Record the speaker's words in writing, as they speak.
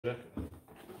Hey,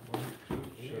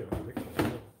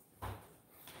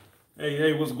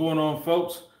 what's going on,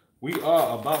 folks? We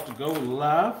are about to go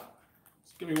live.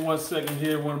 Just give me 1 second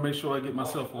here. I want to make sure I get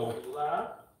myself all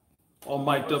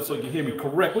mic'd up so you can hear me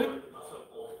correctly.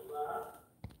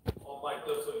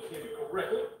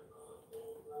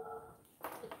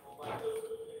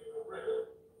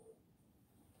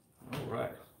 All right.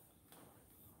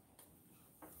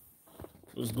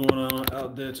 What's going on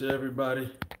out there to everybody?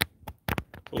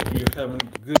 Hope you're having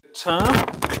a good time.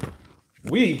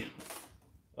 We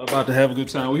are about to have a good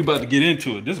time. We about to get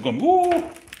into it. This is gonna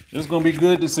be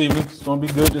good this evening. It's gonna be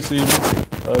good this evening.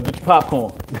 Get your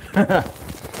popcorn.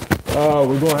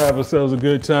 We're gonna have ourselves a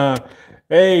good time.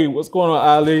 Hey, what's going on,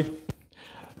 Ali?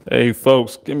 Hey,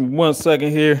 folks, give me 1 second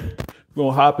here. We're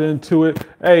gonna hop into it.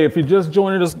 Hey, if you're just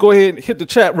joining us, go ahead and hit the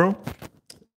chat room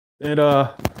and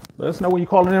let us know where you're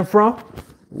calling in from,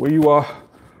 where you are,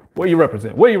 where you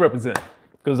represent,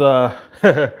 because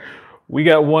we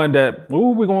got one that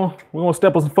we're gonna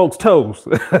step on some folks' toes.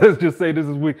 Let's just say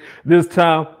this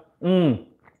time.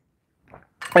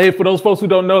 Hey, for those folks who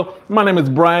don't know, my name is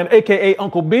Brian, aka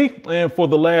Uncle B, and for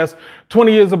the last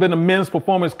 20 years I've been a men's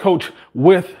performance coach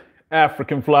with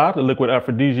African Fly, the liquid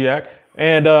aphrodisiac,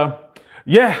 and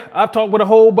yeah, I've talked with a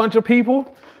whole bunch of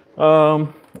people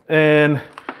and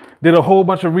did a whole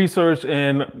bunch of research,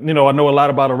 and I know a lot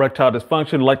about erectile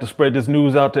dysfunction. I'd like to spread this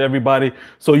news out to everybody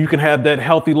so you can have that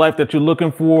healthy life that you're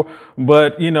looking for.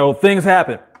 But things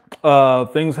happen.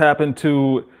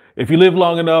 If you live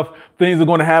long enough, things are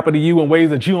going to happen to you in ways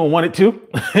that you don't want it to.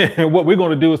 And what we're going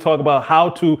to do is talk about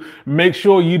how to make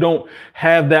sure you don't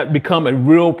have that become a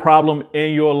real problem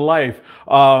in your life.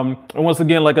 And once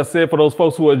again, like I said, for those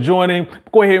folks who are joining,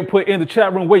 go ahead and put in the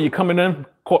chat room where you're coming in,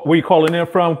 where you're calling in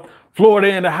from. Florida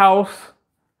in the house,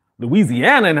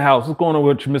 Louisiana in the house. What's going on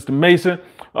with you, Mr. Mason?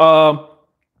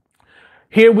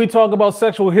 Here we talk about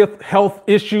sexual health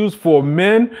issues for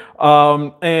men.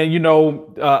 And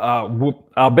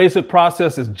our basic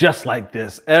process is just like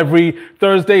this. Every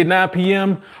Thursday, 9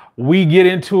 p.m., we get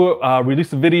into it,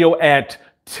 release a video at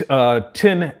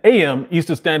 10 a.m.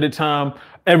 Eastern Standard Time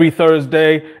every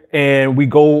Thursday. And we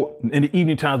go in the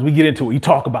evening times, we get into it, we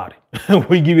talk about it.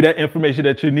 We give you that information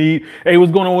that you need. Hey,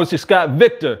 what's going on with you, Scott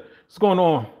Victor? What's going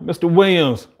on, Mr.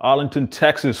 Williams, Arlington,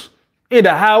 Texas, in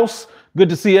the house. Good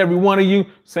to see every one of you.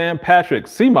 Sam Patrick,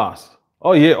 CMOS.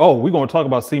 Oh yeah, we're going to talk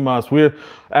about CMOS. We're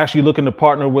actually looking to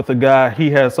partner with a guy. He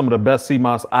has some of the best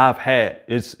CMOS I've had.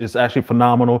 It's actually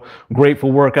phenomenal, great for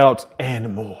workouts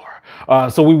and more.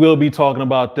 So we will be talking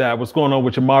about that. What's going on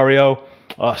with you, Mario?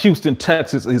 Houston,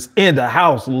 Texas is in the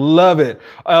house. Love it.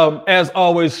 As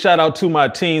always, shout out to my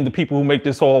team, the people who make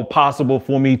this all possible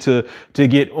for me to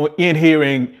get in here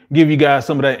and give you guys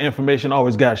some of that information.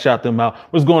 Always got to shout them out.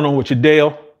 What's going on with you,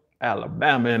 Dale?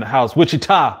 Alabama in the house.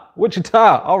 Wichita.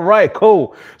 All right,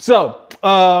 cool. So,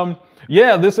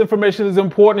 yeah, this information is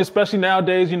important, especially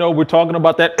nowadays. We're talking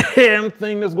about that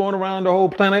thing that's going around the whole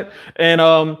planet.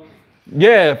 And,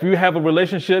 yeah, if you have a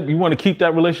relationship, you want to keep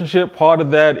that relationship. Part of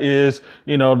that is,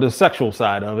 the sexual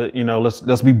side of it.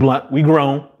 Let's be blunt. We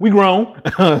grown.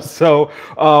 So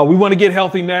we want to get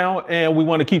healthy now, and we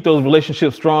want to keep those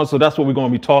relationships strong. So that's what we're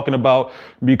going to be talking about,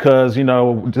 because,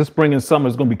 this spring and summer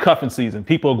is going to be cuffing season.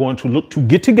 People are going to look to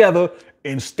get together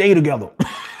and stay together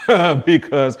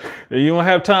because you don't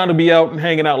have time to be out and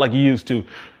hanging out like you used to.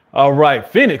 All right.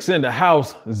 Phoenix in the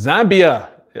house. Zambia.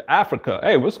 Africa.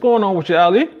 Hey, what's going on with you,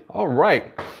 Ali? All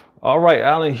right,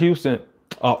 Allen, Houston,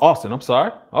 Austin, I'm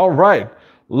sorry. All right,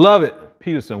 love it.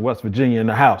 Peterson, West Virginia in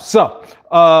the house. So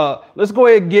let's go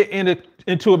ahead and get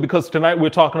into it, because tonight we're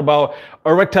talking about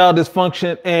erectile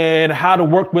dysfunction and how to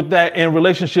work with that in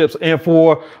relationships. And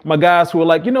for my guys who are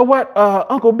like, you know what,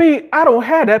 Uncle B, I don't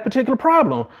have that particular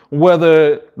problem,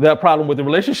 whether that problem with the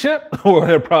relationship or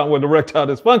that problem with erectile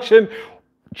dysfunction,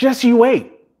 just you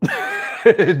wait.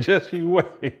 Just you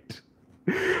wait.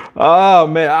 Oh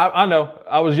man, I know.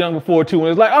 I was young before too, and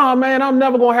it's like, oh man, I'm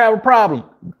never gonna have a problem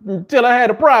until I had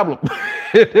a problem.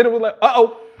 Then it was like,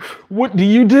 what do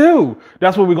you do?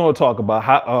 That's what we're going to talk about.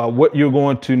 How, what you're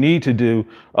going to need to do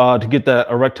to get that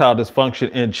erectile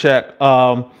dysfunction in check.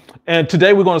 And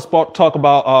today we're going to talk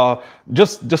about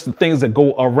just the things that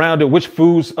go around it, which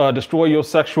foods destroy your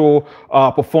sexual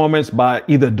performance by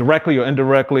either directly or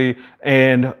indirectly,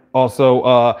 and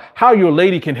also how your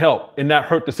lady can help and not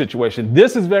hurt the situation.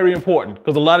 This is very important,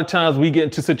 because a lot of times we get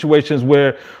into situations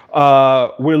where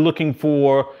we're looking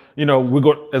for, we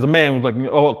go as a man, we're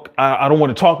like, oh, I don't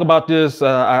want to talk about this.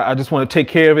 I just want to take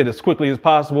care of it as quickly as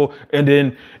possible. And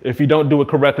then if you don't do it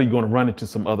correctly, you're going to run into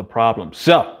some other problems.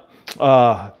 So,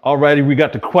 'alrighty, we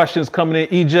got the questions coming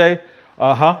in. EJ,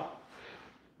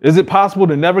 Is it possible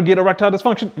to never get erectile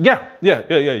dysfunction? Yeah.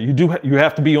 You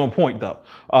have to be on point though.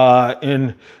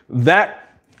 And that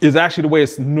is actually the way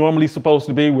it's normally supposed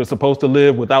to be. We're supposed to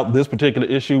live without this particular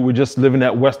issue. We're just living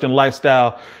that Western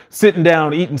lifestyle, sitting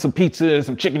down, eating some pizza,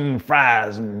 some chicken and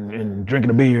fries and drinking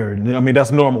a beer. I mean,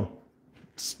 that's normal.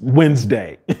 It's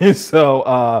Wednesday.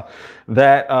 So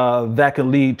that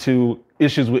can lead to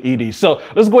issues with ED. So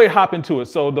let's go ahead and hop into it.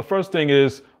 So the first thing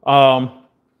is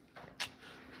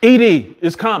ED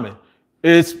is common.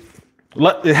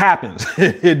 It happens.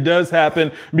 It does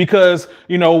happen because,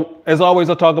 you know, as always,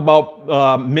 I talk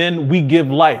about men, we give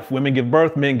life. Women give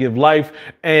birth, men give life.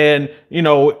 And, you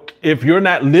know, if you're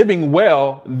not living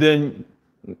well, then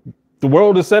the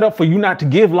world is set up for you not to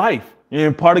give life.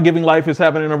 And part of giving life is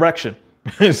having an erection.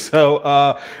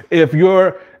 So if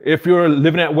you're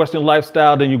living that Western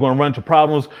lifestyle, then you're going to run into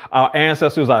problems. Our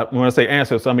ancestors, when I say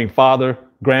ancestors, I mean father,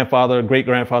 grandfather, great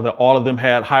grandfather, all of them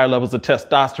had higher levels of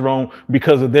testosterone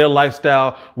because of their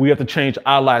lifestyle. We have to change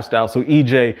our lifestyle. So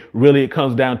EJ, really, it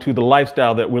comes down to the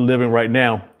lifestyle that we're living right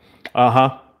now.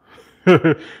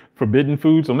 Forbidden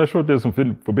foods. I'm not sure if there's some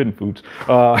forbidden foods,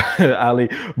 Ali.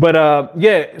 But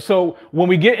yeah, so when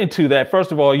we get into that,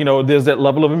 first of all, you know, there's that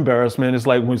level of embarrassment. It's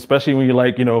like, especially when you're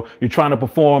like, you know, you're trying to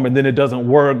perform and then it doesn't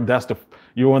work.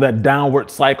 You're on that downward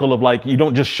cycle of like, you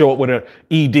don't just show up with an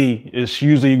ED. It's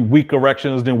usually weak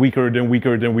erections, then weaker, then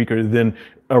weaker, then weaker, then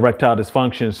erectile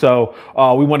dysfunction. So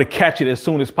we want to catch it as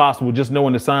soon as possible, just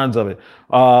knowing the signs of it.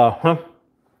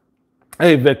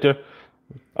 Hey, Victor.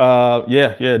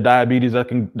 Yeah, diabetes, that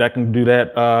can do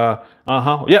that.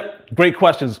 Yep, great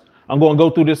questions. I'm going to go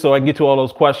through this so I can get to all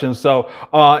those questions. So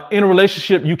in a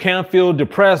relationship, you can feel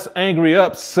depressed, angry,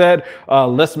 upset,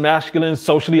 less masculine,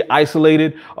 socially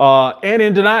isolated, and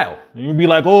in denial. You'll be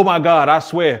like, oh my God, I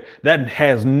swear that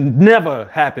has never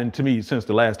happened to me since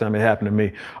the last time it happened to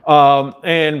me.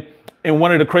 And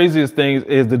one of the craziest things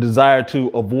is the desire to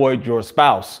avoid your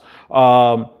spouse.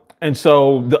 And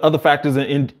so the other factors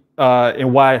and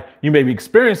why you may be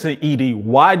experiencing ED.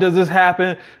 Why does this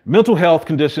happen? Mental health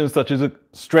conditions such as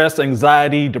stress,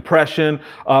 anxiety, depression,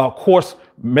 of course,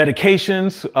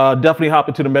 medications. Definitely hop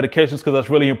into the medications because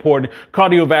that's really important.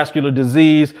 Cardiovascular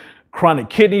disease, chronic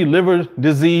kidney, liver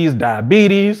disease,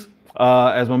 diabetes,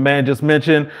 as my man just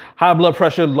mentioned, high blood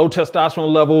pressure, low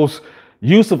testosterone levels,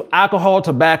 use of alcohol,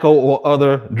 tobacco, or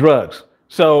other drugs.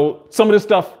 So some of this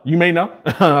stuff you may know.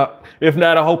 If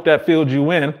not, I hope that filled you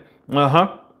in.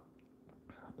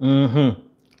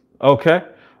 Okay.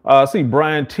 See,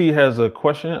 Brian T has a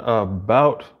question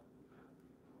about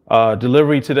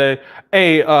delivery today.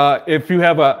 Hey, if you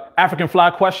have an African fly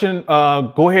question,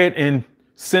 go ahead and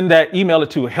send that, email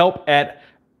it to help at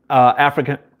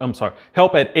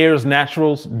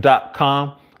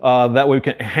airsnaturals.com. That way we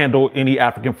can handle any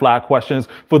African fly questions.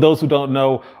 For those who don't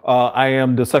know, I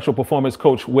am the sexual performance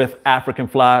coach with African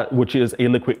Fly, which is a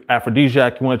liquid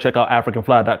aphrodisiac. You want to check out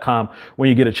africanfly.com when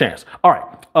you get a chance. All right.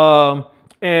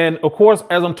 And of course,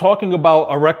 as I'm talking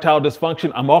about erectile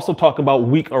dysfunction, I'm also talking about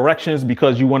weak erections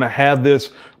because you want to have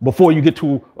this before you get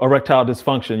to erectile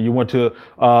dysfunction. You want to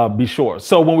be sure.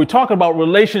 So when we talk about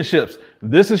relationships,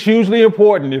 this is hugely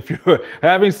important. If you're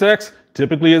having sex,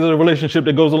 typically is a relationship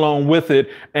that goes along with it.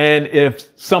 And if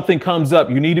something comes up,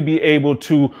 you need to be able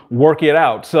to work it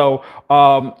out. So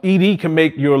ED can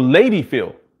make your lady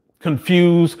feel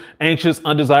confused, anxious,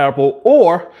 undesirable,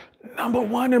 or number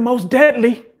one and most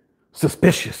deadly,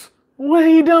 suspicious. What are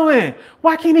you doing?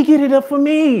 Why can't he get it up for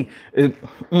me?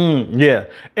 Yeah.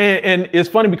 And it's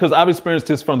funny because I've experienced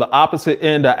this from the opposite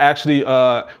end. I actually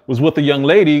was with a young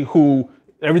lady who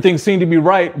everything seemed to be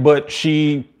right, but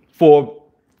she, for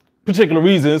particular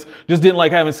reasons, just didn't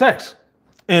like having sex.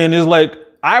 And it's like,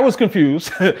 I was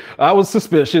confused. I was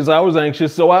suspicious. I was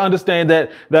anxious. So I understand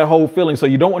that whole feeling. So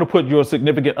you don't want to put your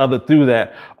significant other through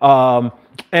that.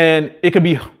 And it can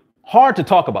be hard to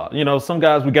talk about. You know, some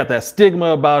guys, we got that stigma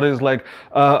about it. It's like,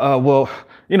 well,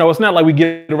 you know, it's not like we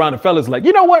get around the fellas like,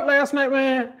 you know what, last night,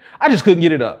 man, I just couldn't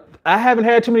get it up. I haven't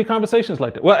had too many conversations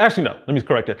like that. Well, actually, no, let me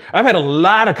correct that. I've had a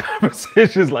lot of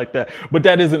conversations like that, but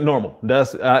that isn't normal.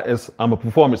 I'm a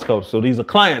performance coach. So these are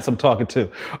clients I'm talking to.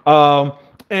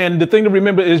 And the thing to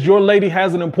remember is your lady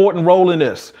has an important role in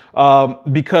this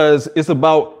because it's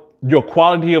about your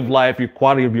quality of life, your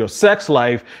quality of your sex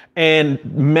life, and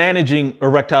managing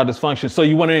erectile dysfunction. So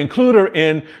you want to include her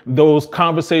in those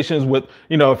conversations with,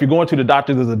 you know, if you're going to the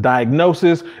doctor, there's a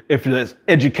diagnosis. If there's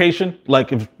education,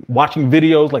 like if watching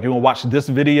videos, like you want to watch this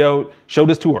video, show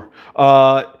this to her.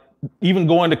 Even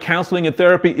going to counseling and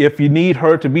therapy, if you need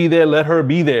her to be there, let her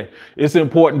be there. It's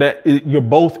important that you're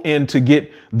both in to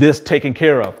get this taken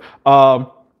care of.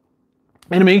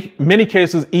 In many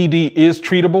cases, ED is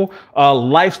treatable.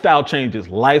 Lifestyle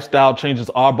changes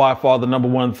are by far the number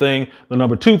one thing. The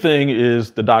number two thing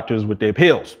is the doctors with their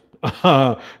pills.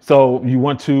 So you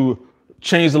want to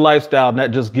change the lifestyle,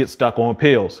 not just get stuck on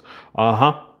pills.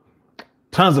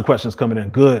 Tons of questions coming in.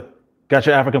 Good. Got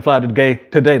your African fly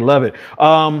today. Love it.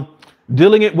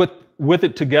 Dealing it with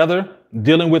it together,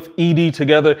 dealing with ED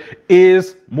together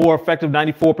is more effective.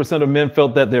 94% of men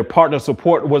felt that their partner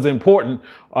support was important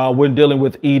when dealing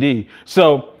with ED.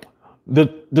 So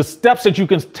the steps that you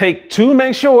can take to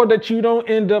make sure that you don't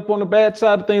end up on the bad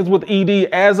side of things with ED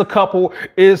as a couple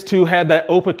is to have that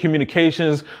open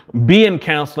communications, be in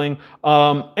counseling,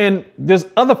 and there's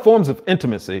other forms of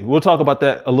intimacy. We'll talk about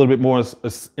that a little bit more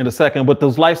in a second, but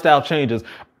those lifestyle changes,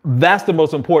 that's the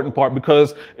most important part,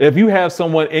 because if you have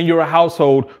someone in your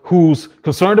household who's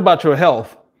concerned about your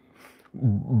health,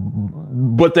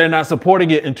 but they're not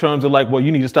supporting it in terms of like, well,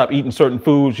 you need to stop eating certain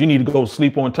foods, you need to go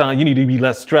sleep on time, you need to be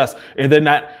less stressed, and they're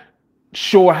not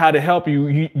sure how to help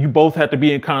you, you both have to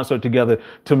be in concert together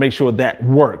to make sure that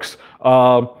works.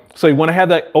 So you want to have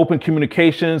that open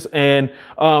communications, and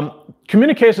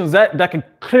communications that can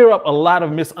clear up a lot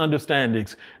of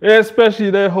misunderstandings,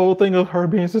 especially that whole thing of her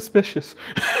being suspicious.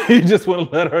 You just want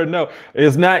to let her know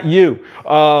it's not you.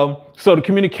 So the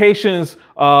communications,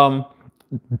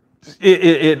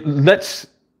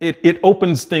 it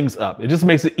opens things up. It just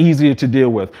makes it easier to deal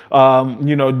with.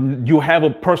 You have a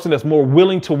person that's more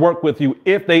willing to work with you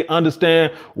if they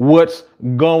understand what's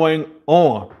going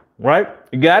on, right?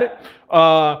 You got it?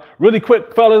 Really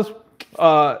quick, fellas,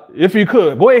 if you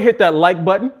could, go ahead and hit that like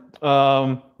button.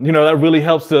 That really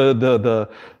helps the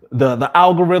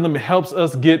algorithm. It helps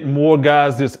us get more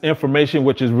guys this information,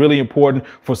 which is really important.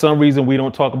 For some reason, we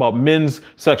don't talk about men's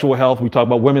sexual health. We talk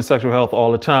about women's sexual health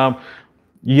all the time.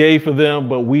 Yay for them,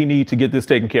 but we need to get this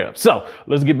taken care of. So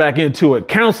let's get back into it.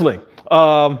 Counseling.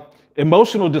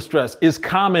 Emotional distress is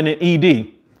common in ED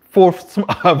for some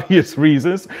obvious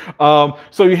reasons.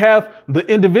 So you have the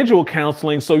individual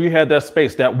counseling. So you have that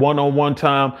space, that one-on-one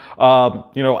time.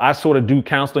 I sort of do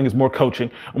counseling as more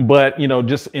coaching, but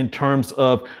just in terms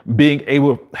of being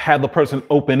able to have the person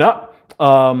open up.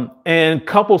 And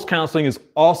couples counseling is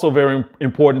also very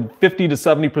important. 50 to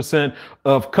 70%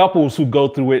 of couples who go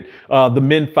through it, the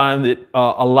men find it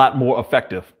a lot more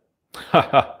effective.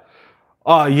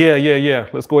 Oh, yeah.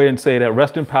 Let's go ahead and say that.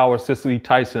 Rest in power, Cicely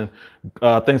Tyson.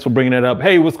 Thanks for bringing that up.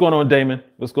 Hey, what's going on, Damon?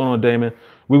 What's going on, Damon?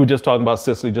 We were just talking about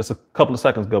Cicely just a couple of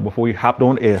seconds ago before we hopped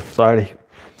on air. Sorry.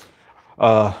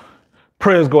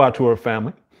 Prayers go out to her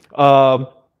family.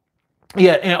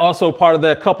 And also part of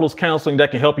that couples counseling that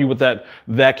can help you with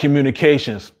that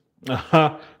communications.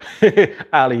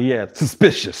 Ali, yeah,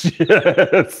 suspicious.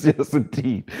 Yes,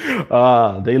 indeed.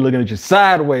 They looking at you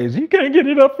sideways. You can't get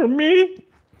it up from me.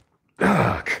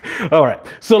 All right,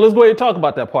 so let's go ahead and talk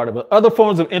about that part of it. Other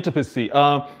forms of intimacy.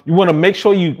 You want to make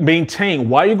sure you maintain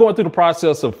while you're going through the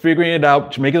process of figuring it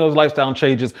out, making those lifestyle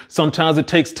changes. Sometimes it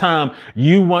takes time.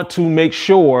 You want to make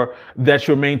sure that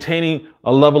you're maintaining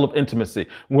a level of intimacy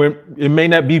where it may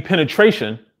not be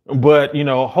penetration, but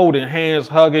holding hands,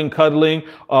 hugging, cuddling,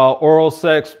 oral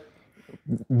sex,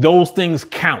 those things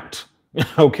count.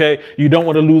 Okay, you don't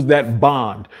want to lose that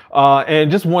bond. And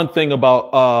just one thing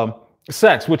about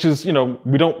sex, which is,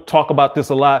 we don't talk about this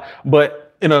a lot,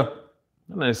 but in I'm not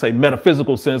gonna say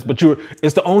metaphysical sense, but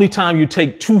it's the only time you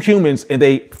take two humans and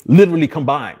they literally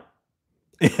combine.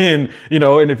 And,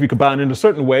 and if you combine in a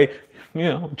certain way,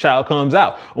 child comes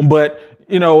out. But,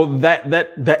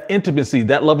 that intimacy,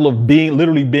 that level of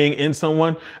literally being in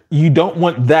someone, you don't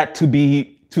want that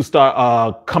to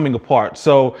start coming apart.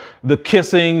 So the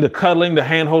kissing, the cuddling, the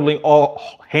hand holding,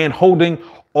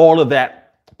 all of that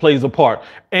plays a part.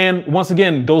 And once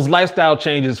again, those lifestyle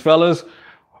changes, fellas,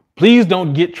 please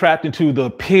don't get trapped into the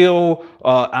pill.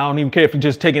 I don't even care if you're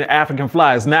just taking African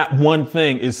fly. It's not one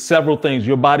thing, it's several things.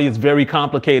 Your body is very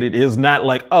complicated. It's not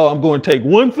like, oh, I'm going to take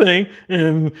one thing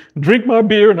and drink my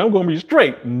beer and I'm going to be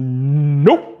straight.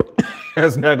 Nope.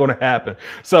 That's not going to happen.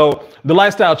 So the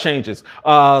lifestyle changes.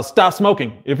 Stop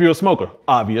smoking if you're a smoker,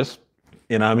 obvious.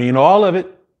 And I mean all of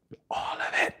it.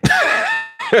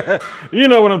 You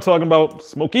know what I'm talking about.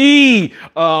 Smoky.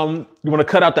 You want to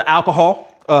cut out the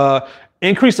alcohol,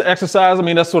 increase the exercise. I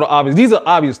mean, that's sort of obvious. These are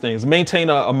obvious things. Maintain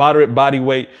a moderate body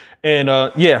weight. And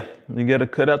you got to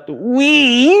cut out the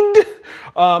weed.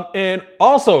 And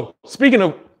also, speaking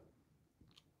of,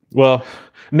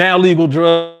 now legal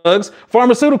drugs,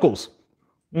 pharmaceuticals.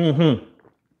 You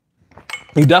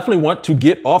definitely want to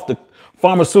get off the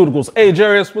pharmaceuticals. Hey,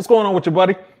 Jarius, what's going on with you,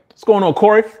 buddy? What's going on,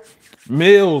 Corey?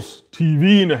 Mills,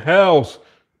 TV in the house.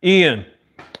 Ian,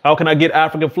 How can I get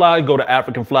African Fly? Go to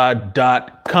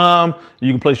africanfly.com.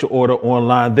 You can place your order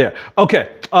online there.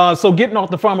 Okay, so getting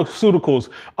off the pharmaceuticals,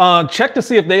 check to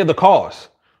see if they are the cause.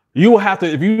 You will have to,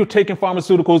 if you're taking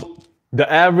pharmaceuticals, the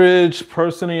average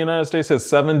person in the United States has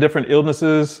 7 different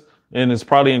illnesses, and it's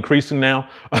probably increasing now.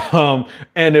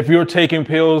 And if you're taking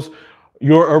pills,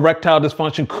 your erectile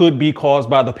dysfunction could be caused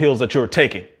by the pills that you're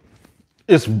taking.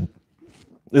 It's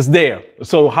there.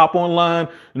 So hop online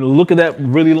and look at that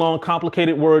really long,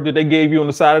 complicated word that they gave you on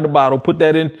the side of the bottle, put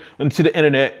that into the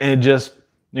internet, and just,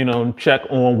 check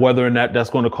on whether or not that's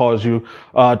going to cause you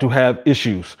to have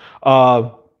issues.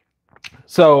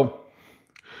 So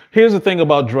here's the thing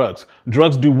about drugs.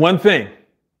 Drugs do one thing.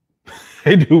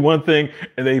 They do one thing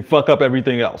and they fuck up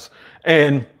everything else.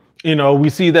 And, we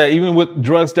see that even with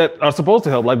drugs that are supposed to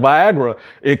help, like Viagra,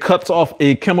 it cuts off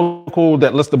a chemical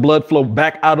that lets the blood flow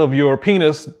back out of your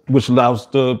penis, which allows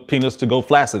the penis to go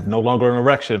flaccid, no longer an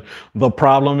erection. The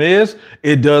problem is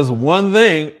it does one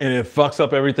thing and it fucks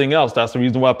up everything else. That's the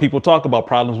reason why people talk about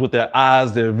problems with their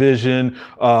eyes, their vision,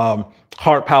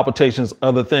 heart palpitations,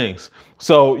 other things.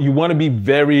 So you want to be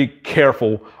very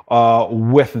careful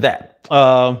with that.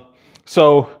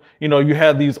 You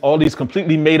have all these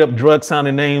completely made up drug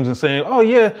sounding names and saying, oh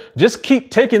yeah, just keep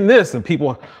taking this. And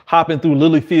people hopping through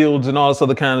lily fields and all this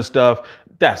other kind of stuff.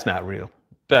 That's not real.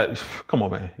 Come on,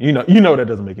 man. You know, that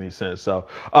doesn't make any sense. So,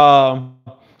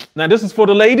 now this is for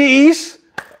the ladies,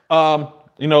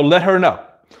 let her know.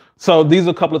 So these are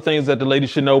a couple of things that the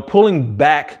ladies should know. Pulling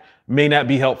back may not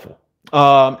be helpful.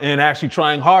 And actually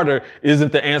trying harder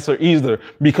isn't the answer either,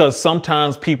 because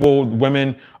sometimes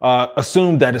women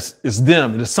assume that it's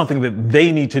them. It's something that they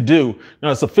need to do.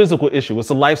 No, it's a physical issue. It's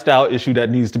a lifestyle issue that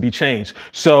needs to be changed.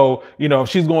 So, if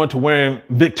she's going to wearing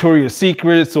Victoria's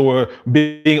Secrets or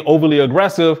being overly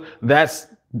aggressive, that's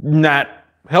not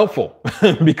helpful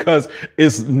because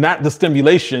it's not the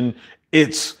stimulation.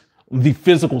 It's the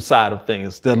physical side of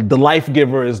things. The life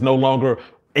giver is no longer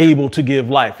able to give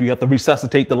life. You have to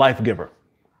resuscitate the life giver.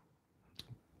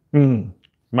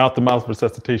 Mouth-to-mouth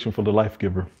resuscitation for the life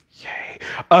giver. Yay.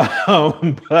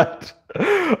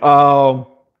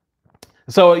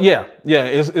 So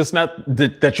it's not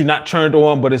that you're not turned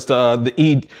on, but it's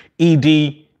the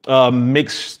ED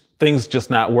makes things just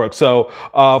not work. So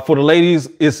for the ladies,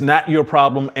 it's not your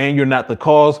problem and you're not the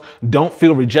cause. Don't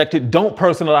feel rejected. Don't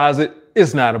personalize it.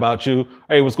 It's not about you.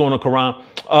 Hey, what's going on, Quran?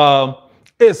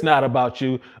 It's not about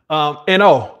you.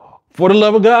 For the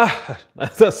love of God,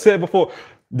 as I said before,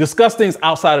 discuss things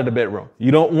outside of the bedroom. You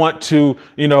don't want to,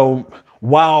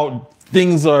 while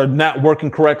things are not working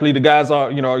correctly, the guys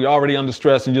are, you're already under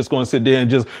stress and just going to sit there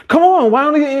and just, come on, why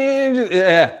don't you,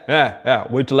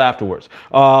 wait till afterwards.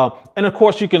 And of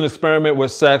course you can experiment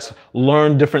with sex,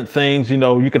 learn different things,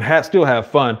 you can still have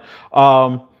fun.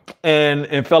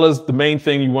 And fellas, the main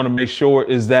thing you want to make sure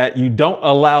is that you don't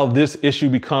allow this issue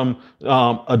become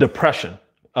a depression.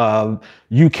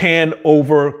 You can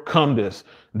overcome this.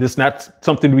 This is not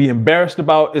something to be embarrassed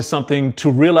about. It's something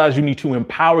to realize you need to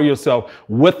empower yourself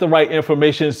with the right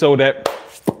information so that,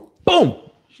 boom,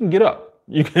 you can get up.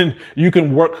 You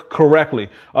can work correctly.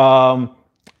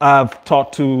 I've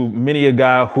talked to many a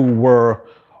guy who were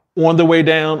on the way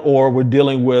down or were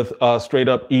dealing with straight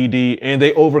up ED, and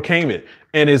they overcame it.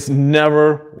 And it's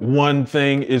never one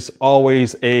thing. It's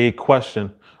always a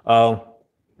question. In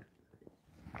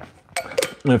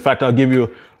fact, I'll give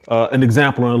you an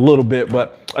example in a little bit,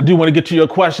 but I do want to get to your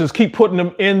questions. Keep putting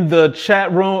them in the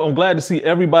chat room. I'm glad to see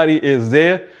everybody is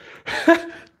there.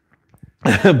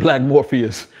 Black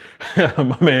Morpheus.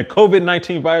 My man,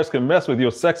 COVID-19 virus can mess with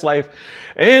your sex life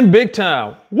and big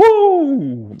time.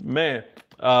 Woo, man.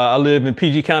 I live in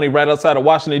PG County, right outside of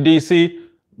Washington, D.C.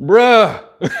 Bruh,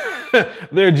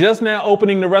 they're just now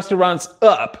opening the restaurants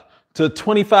up to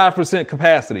 25%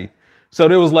 capacity. So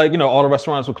there was all the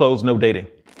restaurants were closed, no dating.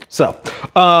 So,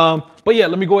 but yeah,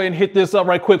 let me go ahead and hit this up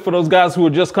right quick for those guys who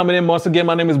are just coming in. Once again,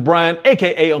 my name is Brian,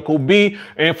 AKA Uncle B.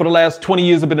 And for the last 20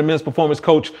 years, I've been a men's performance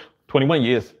coach. 21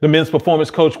 years, the men's performance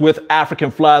coach with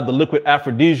African Fly, the liquid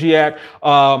aphrodisiac.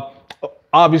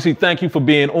 Obviously, thank you for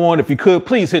being on. If you could,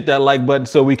 please hit that like button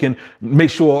so we can make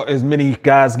sure as many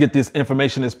guys get this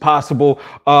information as possible.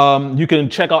 You can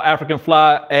check out African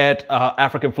Fly at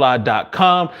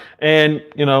africanfly.com. And,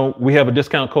 we have a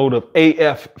discount code of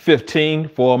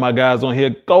AF15 for all my guys on here.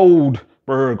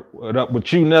 Goldberg, what up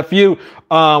with you, nephew?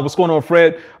 What's going on,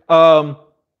 Fred?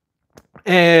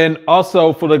 And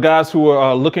also for the guys who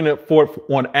are looking for it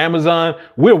on Amazon,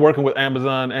 we're working with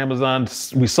Amazon.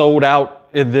 We sold out.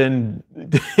 And then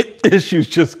issues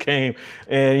just came,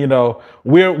 and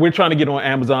we're trying to get on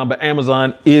Amazon, but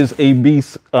Amazon is a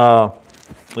beast.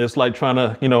 It's like trying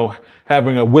to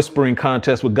having a whispering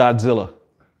contest with Godzilla.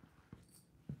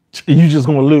 You're just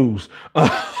gonna lose.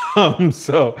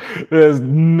 So there's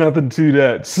nothing to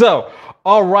that. So,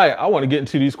 all right, I want to get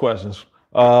into these questions.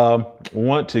 All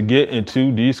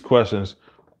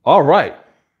right.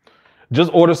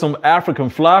 Just order some African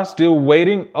fly, still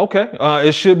waiting. Okay,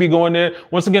 it should be going there.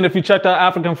 Once again, if you checked out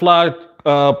African fly,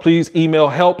 please email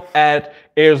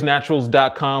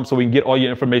help@airsnaturals.com so we can get all your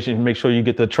information and make sure you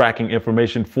get the tracking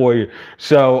information for you.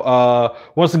 So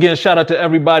once again, shout out to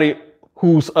everybody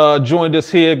who's joined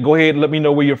us here. Go ahead and let me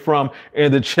know where you're from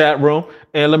in the chat room.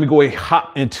 And let me go ahead and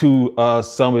hop into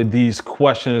some of these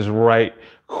questions right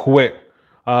quick.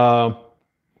 All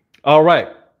right.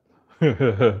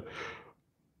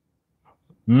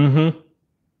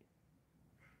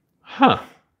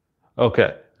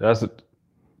 Okay.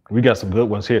 We got some good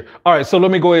ones here. All right. So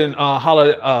let me go ahead and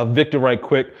holler at Victor right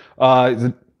quick.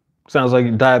 Sounds like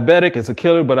diabetic. It's a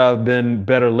killer, but I've been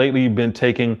better lately. Been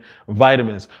taking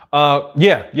vitamins.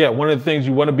 Yeah. One of the things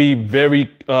you want to be very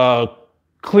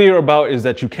clear about is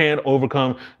that you can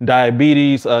overcome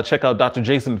diabetes. Check out Dr.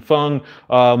 Jason Fung.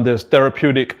 There's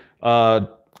therapeutic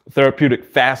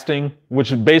fasting,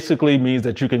 which basically means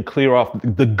that you can clear off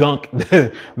the gunk,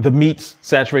 the meats,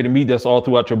 saturated meat that's all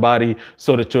throughout your body,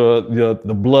 so that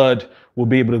the blood will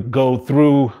be able to go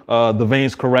through the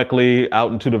veins correctly,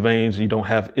 out into the veins. You don't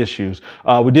have issues.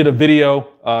 We did a video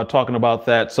talking about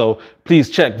that, so please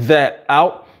check that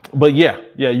out. But yeah,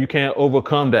 you can't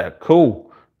overcome that. Cool.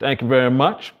 Thank you very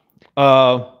much.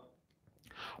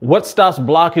 What stops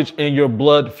blockage in your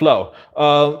blood flow?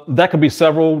 That could be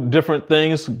several different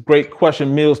things. Great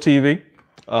question, Mills TV.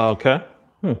 Okay.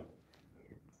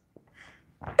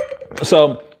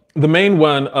 So the main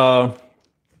one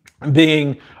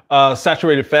being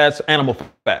saturated fats, animal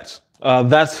fats.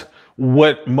 That's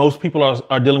what most people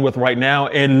are dealing with right now.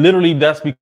 And literally that's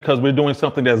because we're doing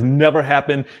something that's never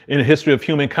happened in the history of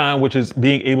humankind, which is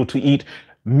being able to eat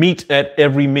meat at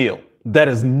every meal. That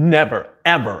has never,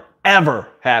 ever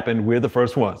happened. We're the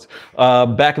first ones.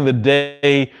 Back in the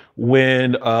day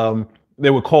when they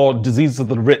were called diseases of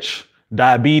the rich,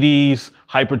 diabetes,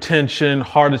 hypertension,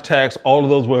 heart attacks, all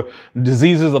of those were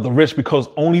diseases of the rich because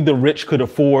only the rich could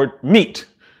afford meat.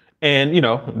 And,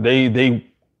 they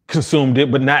consumed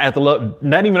it, but not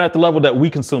even at the level that we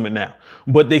consume it now.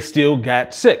 But they still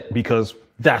got sick because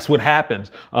that's what happens.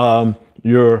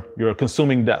 You're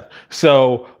consuming death.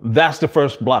 So that's the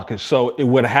first blockage. So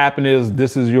what happened is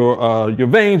this is your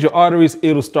veins, your arteries.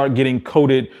 It'll start getting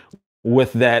coated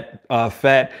with that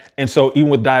fat. And so even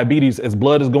with diabetes, as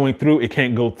blood is going through, it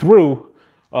can't go through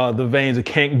the veins. It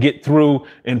can't get through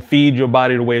and feed your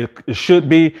body the way it should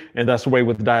be. And that's the way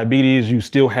with diabetes, you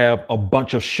still have a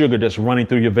bunch of sugar that's running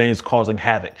through your veins, causing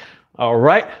havoc. All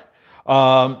right.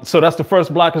 So that's the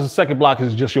first blockage. The second blockage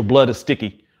is just your blood is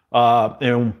sticky.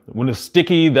 And when it's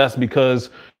sticky, that's because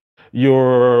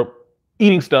you're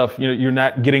eating stuff, you're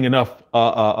not getting enough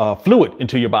fluid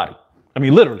into your body. I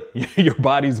mean, literally, your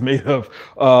body's made of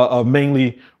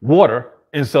mainly water.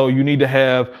 And so you need to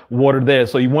have water there.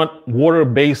 So you want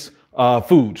water-based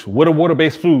foods. What are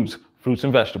water-based foods? Fruits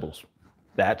and vegetables.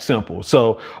 That simple.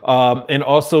 So, and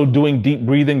also doing deep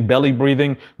breathing, belly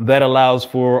breathing, that allows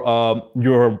for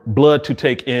your blood to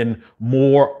take in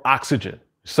more oxygen.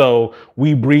 So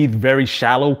we breathe very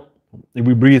shallow.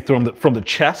 We breathe from the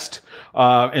chest.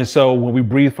 And so when we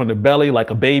breathe from the belly,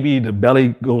 like a baby, the belly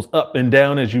goes up and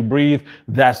down as you breathe.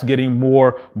 That's getting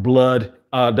more blood.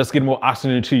 That's getting more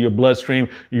oxygen into your bloodstream.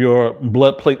 Your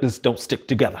blood platelets don't stick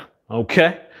together.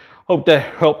 Okay. Hope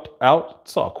that helped out.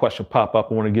 Saw a question pop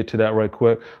up. I want to get to that right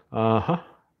quick.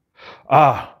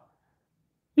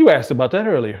 You asked about that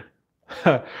earlier.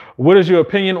 What is your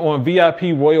opinion on VIP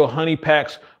Royal Honey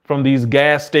packs from these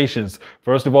gas stations?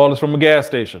 First of all, it's from a gas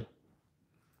station.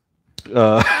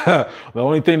 The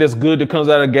only thing that's good that comes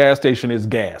out of a gas station is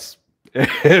gas.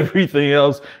 Everything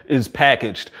else is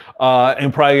packaged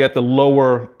and probably at the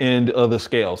lower end of the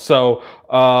scale. So,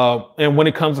 and when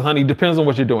it comes to honey, depends on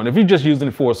what you're doing. If you're just using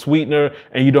it for a sweetener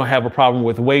and you don't have a problem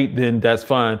with weight, then that's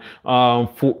fine.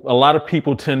 For a lot of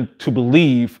people tend to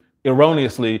believe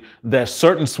erroneously that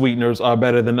certain sweeteners are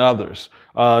better than others.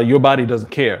 Your body doesn't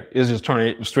care. It's just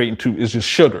turning it straight into, it's just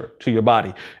sugar to your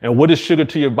body. And what is sugar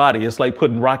to your body? It's like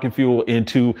putting rocket fuel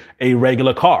into a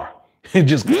regular car. It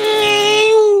just,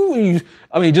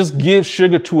 just give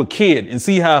sugar to a kid and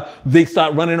see how they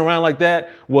start running around like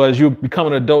that. As you become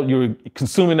an adult, you're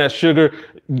consuming that sugar.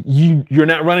 You're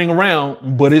not running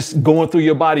around, but it's going through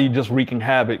your body, just wreaking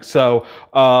havoc. So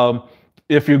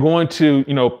if you're going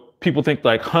to, people think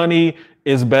like honey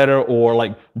is better or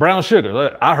like brown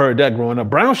sugar. I heard that growing up.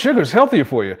 Brown sugar is healthier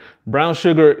for you. Brown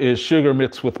sugar is sugar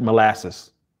mixed with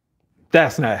molasses.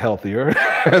 That's not healthier.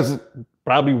 That's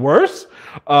probably worse.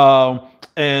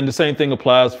 And the same thing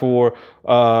applies for,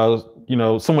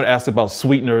 someone asked about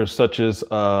sweeteners such as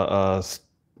not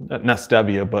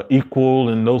stevia, but equal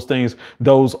and those things.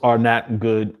 Those are not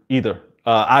good either.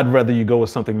 I'd rather you go with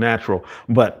something natural,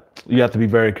 but you have to be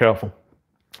very careful.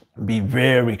 Be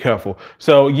very careful.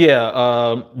 So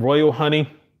yeah, royal honey.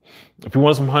 If you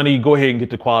want some honey, go ahead and get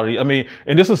the quality. I mean,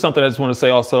 and this is something I just want to say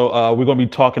also, we're going to be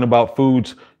talking about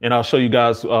foods, and I'll show you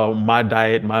guys my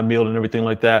diet, my meal and everything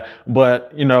like that.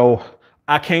 But,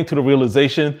 I came to the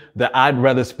realization that I'd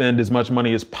rather spend as much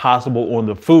money as possible on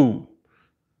the food,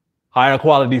 higher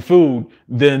quality food,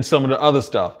 than some of the other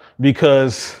stuff.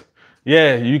 Because,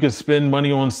 yeah, you could spend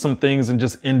money on some things and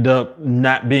just end up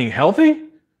not being healthy.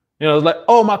 It's like,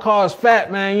 oh, my car is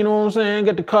fat, man. You know what I'm saying?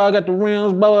 Get the car, got the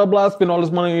rims, blah, blah, blah. Spend all this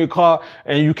money on your car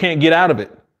and you can't get out of it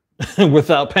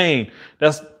without pain.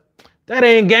 That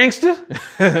ain't gangster.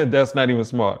 That's not even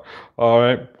smart. All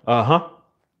right.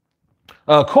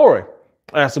 Corey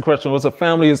asked the question, what's a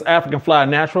family? Is African fly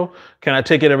natural? Can I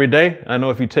take it every day? I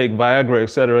know if you take Viagra,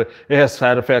 etc., it has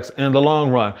side effects in the long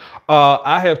run.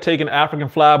 I have taken African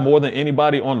fly more than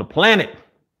anybody on the planet.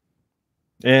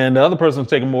 And the other person's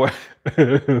taking more.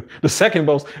 The second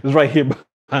most is right here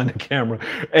behind the camera.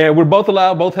 And we're both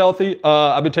alive, both healthy.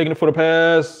 I've been taking it for the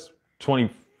past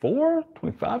 24,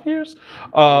 25 years.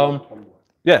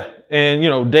 Yeah.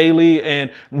 And, daily.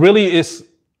 And really it's,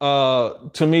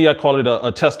 to me, I call it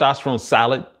a testosterone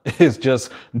salad. It's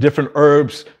just different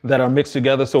herbs that are mixed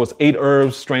together. So it's 8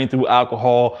 herbs strained through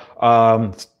alcohol.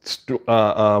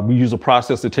 We use a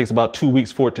process that takes about 2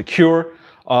 weeks for it to cure.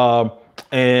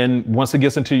 And once it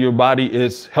gets into your body,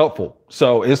 it's helpful.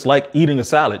 So it's like eating a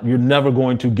salad. You're never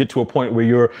going to get to a point where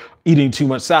you're eating too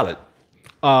much salad.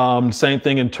 Same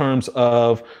thing in terms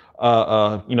of,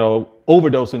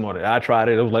 overdosing on it. I tried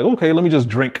it. I was like, okay, let me just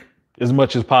drink as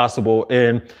much as possible.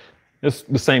 And it's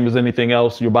the same as anything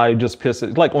else. Your body just pisses.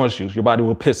 It's like orange juice. Your body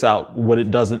will piss out what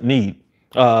it doesn't need.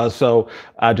 So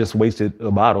I just wasted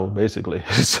a bottle, basically.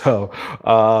 So,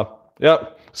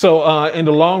 yep. So in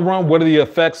the long run, what are the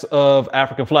effects of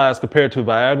African flies compared to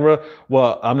Viagra?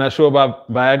 Well, I'm not sure about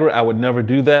Viagra. I would never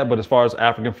do that. But as far as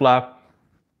African fly,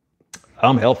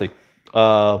 I'm healthy.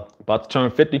 About to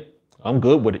turn 50. I'm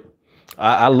good with it.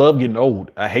 I love getting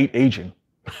old. I hate aging.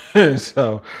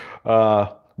 So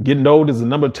getting old is the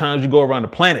number of times you go around the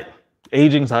planet.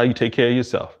 Aging is how you take care of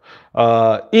yourself.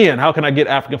 Ian, how can I get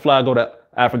African fly? Go to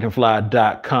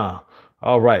africanfly.com.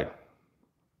 All right.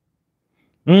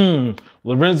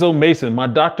 Lorenzo Mason, my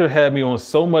doctor had me on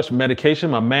so much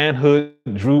medication, my manhood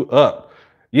drew up.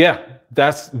 Yeah,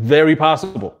 that's very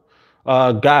possible.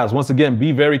 Guys, once again,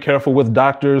 be very careful with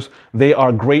doctors. They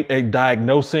are great at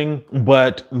diagnosing,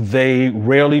 but they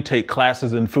rarely take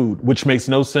classes in food, which makes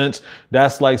no sense.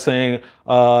 That's like saying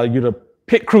you're the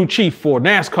pit crew chief for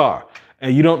NASCAR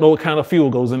and you don't know what kind of fuel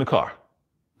goes in the car.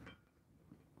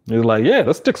 You're like, yeah,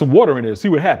 let's stick some water in there, see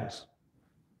what happens.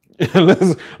 Okay,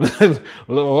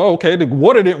 the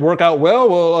water didn't work out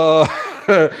well.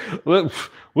 Well,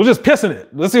 we'll just piss in it.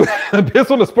 Let's see,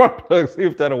 piss on the spark plug, see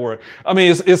if that'll work. I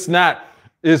mean, it's not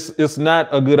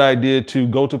a good idea to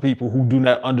go to people who do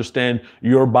not understand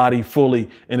your body fully.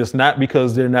 And it's not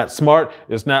because they're not smart.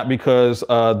 It's not because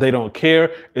they don't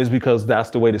care. It's because that's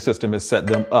the way the system has set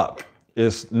them up.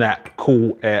 It's not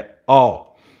cool at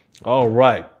all. All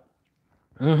right.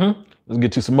 Let's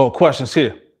get to some more questions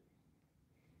here.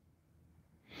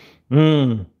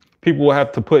 People will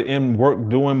have to put in work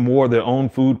doing more of their own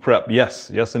food prep. Yes,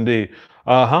 indeed.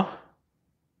 All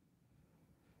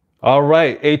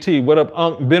right, AT, what up,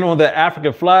 Unc? Been on the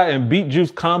African fly and beet juice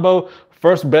combo.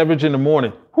 First beverage in the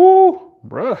morning. Whoo,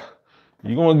 bruh.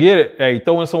 You're going to get it. Hey,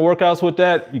 throw in some workouts with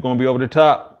that. You're going to be over the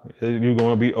top. You're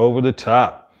going to be over the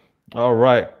top. All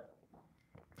right.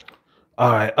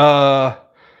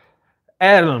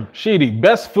 Adam Sheedy,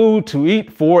 best food to eat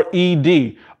for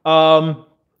ED.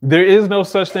 There is no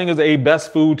such thing as a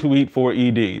best food to eat for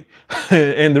ED.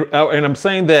 And I'm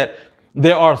saying that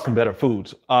there are some better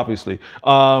foods, obviously.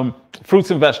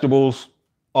 Fruits and vegetables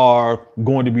are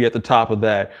going to be at the top of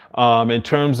that. In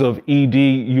terms of ED,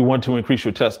 you want to increase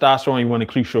your testosterone, you want to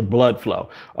increase your blood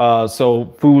flow.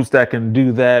 So foods that can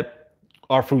do that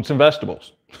are fruits and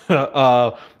vegetables.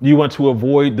 You want to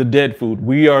avoid the dead food.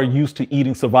 We are used to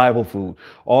eating survival food.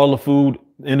 All the food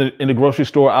in the grocery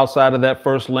store outside of that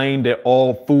first lane, they're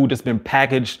all food that's been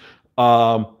packaged.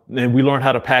 And we learned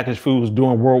how to package foods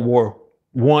during World War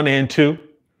I and II.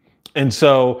 And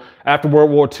so after World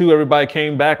War II, everybody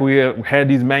came back. We had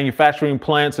these manufacturing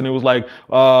plants, and it was like,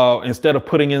 instead of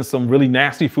putting in some really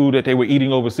nasty food that they were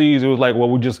eating overseas, it was like, well,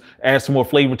 we'll just add some more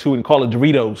flavor to it and call it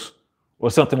Doritos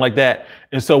or something like that.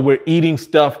 And so we're eating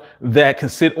stuff that can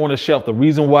sit on a shelf. The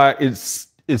reason why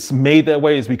it's made that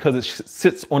way is because it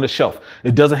sits on the shelf.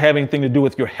 It doesn't have anything to do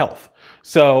with your health.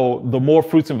 So the more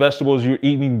fruits and vegetables you're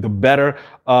eating, the better.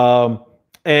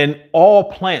 And all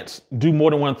plants do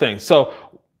more than one thing. So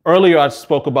earlier I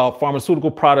spoke about pharmaceutical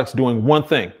products doing one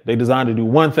thing. They designed to do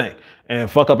one thing and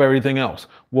fuck up everything else.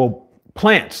 Well,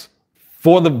 plants,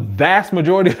 for the vast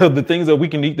majority of the things that we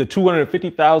can eat, the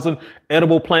 250,000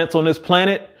 edible plants on this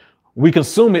planet, we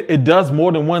consume it. It does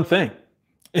more than one thing.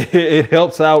 It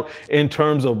helps out in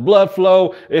terms of blood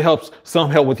flow. It helps. Some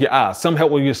help with your eyes. Some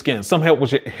help with your skin. Some help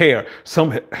with your hair.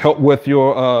 Some help with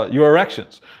your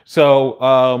erections.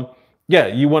 So yeah,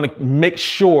 you want to make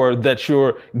sure that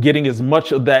you're getting as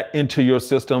much of that into your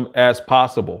system as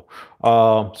possible.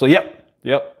 So yep.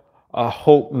 I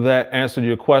hope that answered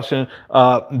your question.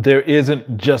 There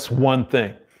isn't just one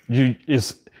thing. And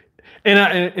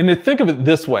to think of it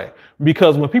this way,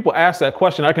 because when people ask that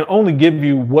question, I can only give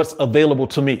you what's available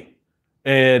to me.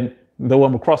 And though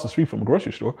I'm across the street from a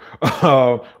grocery store,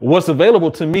 what's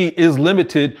available to me is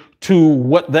limited to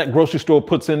what that grocery store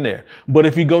puts in there. But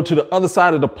if you go to the other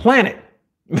side of the planet,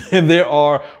 and there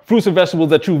are fruits and vegetables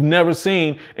that you've never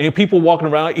seen, and people walking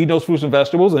around eating those fruits and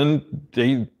vegetables,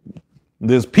 and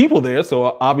there's people there,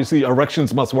 so obviously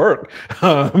erections must work.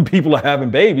 People are having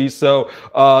babies, so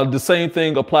the same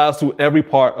thing applies to every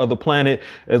part of the planet.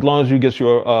 As long as you get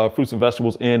your fruits and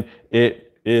vegetables in,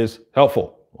 it is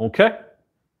helpful. Okay.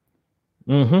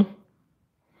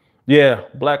 Yeah,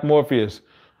 Black Morpheus.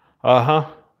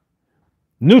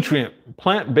 Nutrient,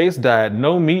 plant-based diet,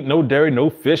 no meat, no dairy, no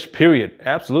fish, period.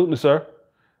 Absolutely, sir.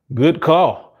 Good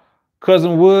call.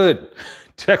 Cousin Wood,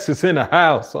 Texas in the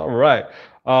house. All right.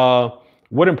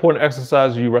 What important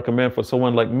exercise do you recommend for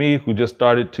someone like me who just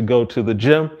started to go to the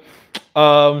gym?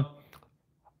 I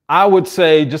would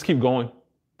say just keep going.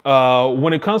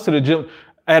 When it comes to the gym,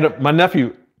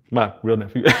 my real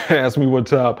nephew asked me one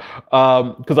time,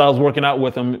 because I was working out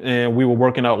with him and we were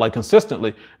working out like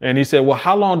consistently. And he said, well,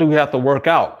 how long do we have to work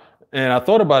out? And I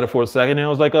thought about it for a second and I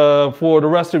was like, for the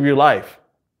rest of your life.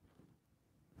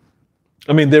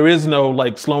 I mean, there is no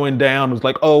like slowing down. It's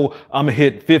like, oh, I'm gonna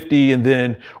hit 50 and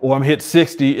then, or I'm hit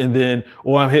 60 and then,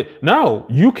 or I'm hit. No,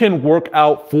 you can work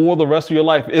out for the rest of your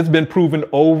life. It's been proven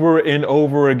over and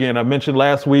over again. I mentioned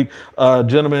last week,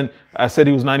 gentleman, I said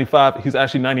he was 95. He's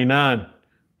actually 99.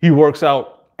 He works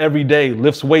out every day,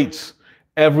 lifts weights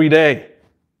every day.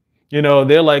 You know,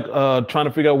 they're like trying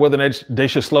to figure out whether they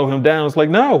should slow him down. It's like,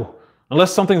 no,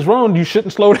 unless something's wrong, you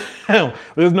shouldn't slow down.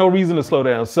 There's no reason to slow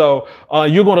down. So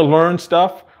you're going to learn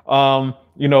stuff,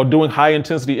 you know, doing high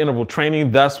intensity interval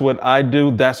training. That's what I do.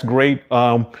 That's great.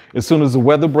 As soon as the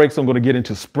weather breaks, I'm going to get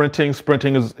into sprinting.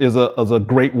 Sprinting is a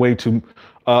great way to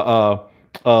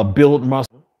build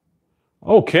muscle.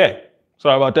 Okay.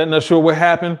 Sorry about that. Not sure what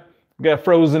happened. Got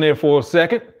frozen there for a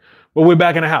second, but we're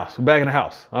back in the house. We're back in the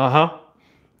house.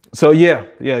 So yeah.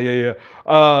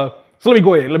 So let me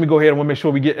go ahead. I want to make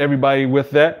sure we get everybody with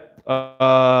that.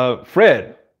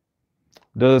 Fred,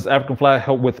 does African fly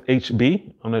help with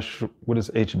HB? I'm not sure. What is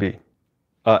HB?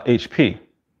 HP.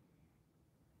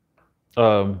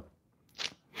 Not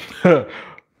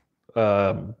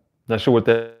sure what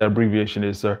that abbreviation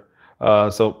is, sir.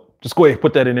 So just go ahead and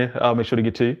put that in there. I'll make sure to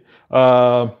get to you.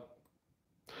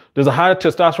 Does a high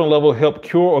testosterone level help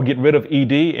cure or get rid of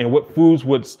ED? And what foods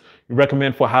would you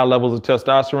recommend for high levels of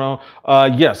testosterone?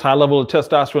 Yes, high level of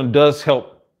testosterone does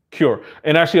help cure.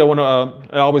 And actually, I want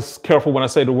to, I'm always careful when I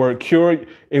say the word cure.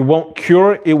 It won't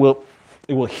cure, it will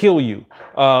heal you.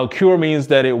 Cure means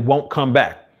that it won't come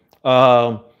back.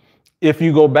 If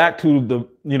you go back to the,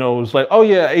 you know, it's like, oh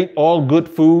yeah, I ate all good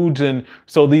foods. And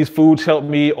so these foods help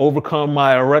me overcome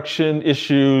my erection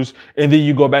issues. And then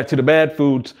you go back to the bad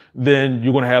foods, then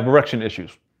you're going to have erection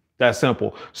issues. That's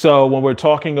simple. So when we're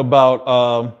talking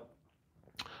about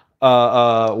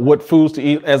what foods to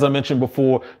eat, as I mentioned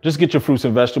before, just get your fruits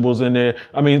and vegetables in there.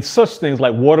 I mean, such things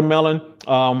like watermelon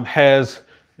has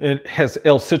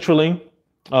L-citrulline,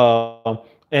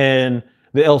 and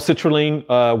the L-citrulline,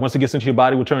 once it gets into your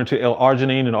body, will turn to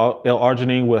L-arginine, and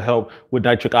L-arginine will help with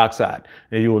nitric oxide.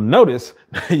 And you will notice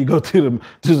you go to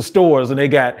the stores and they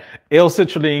got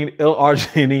L-citrulline,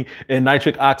 L-arginine, and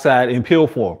nitric oxide in pill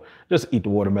form. Just eat the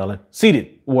watermelon,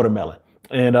 seeded watermelon,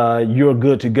 and you're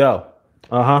good to go.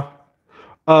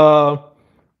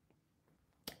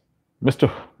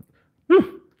 Mr.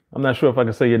 I'm not sure if I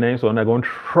can say your name, so I'm not going to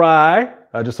try.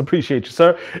 I just appreciate you,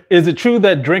 sir. Is it true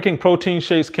that drinking protein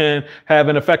shakes can have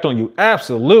an effect on you?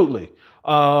 Absolutely.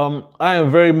 I am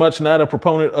very much not a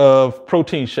proponent of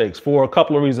protein shakes for a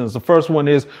couple of reasons. The first one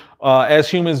is, as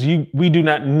humans, we do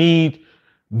not need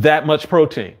that much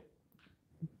protein.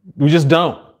 We just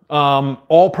don't.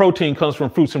 All protein comes from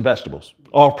fruits and vegetables.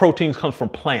 All proteins comes from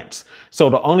plants. So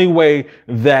the only way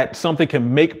that something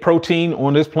can make protein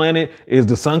on this planet is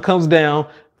the sun comes down,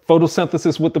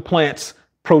 photosynthesis with the plants,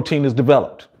 protein is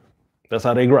developed. That's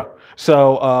how they grow.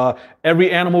 So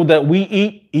every animal that we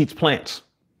eat eats plants.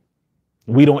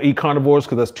 We don't eat carnivores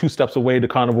because that's 2 steps away. The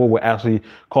carnivore will actually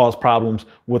cause problems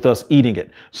with us eating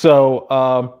it.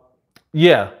 So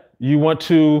yeah, you want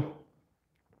to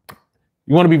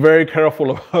be very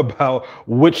careful about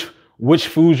which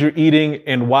foods you're eating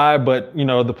and why. But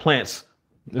the plants,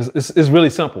 it's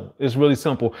really simple. It's really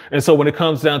simple. And so when it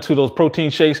comes down to those protein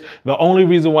shakes, the only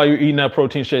reason why you're eating that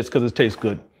protein shake is because it tastes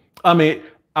good. I mean,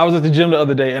 I was at the gym the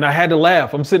other day and I had to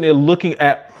laugh. I'm sitting there looking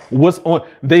at what's on.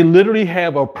 They literally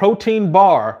have a protein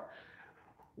bar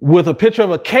with a picture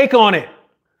of a cake on it.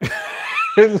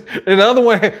 And the other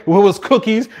one was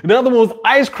cookies. The other one was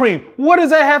ice cream. What does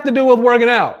that have to do with working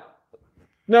out?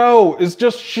 No, it's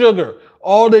just sugar.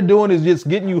 All they're doing is just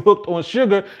getting you hooked on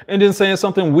sugar and then saying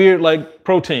something weird like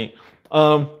protein.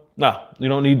 No, you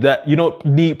don't need that. You don't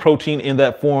need protein in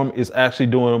that form. It's actually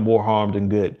doing more harm than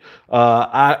good.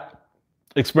 I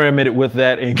experimented with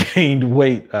that and gained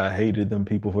weight. I hated them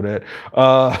people for that.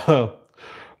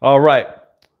 All right.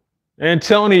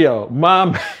 Antonio,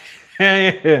 my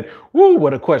man. Woo,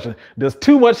 what a question. Does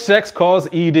too much sex cause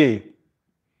ED?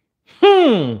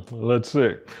 Let's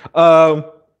see.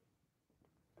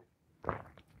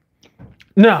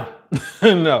 No,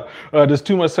 no. Does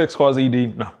too much sex cause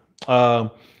ED? No.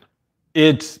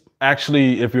 It's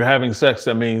actually, if you're having sex,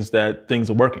 that means that things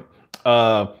are working.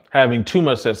 Having too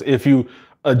much sex, if you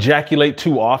ejaculate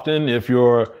too often, if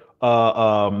you're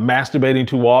masturbating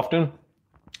too often,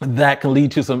 that can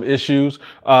lead to some issues.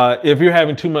 If you're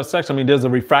having too much sex, I mean, there's a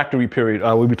refractory period.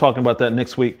 We'll be talking about that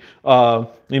next week.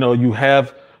 You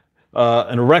have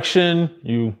an erection,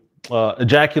 you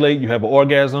ejaculate, you have an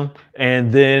orgasm,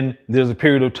 and then there's a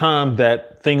period of time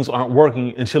that things aren't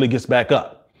working until it gets back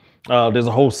up. There's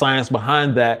a whole science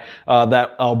behind that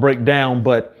that I'll break down.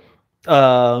 But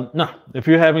no, if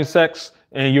you're having sex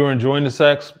and you're enjoying the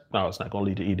sex, no, it's not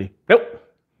going to lead to ED. Nope.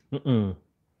 Mm-mm.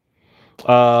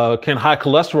 Can high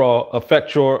cholesterol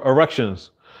affect your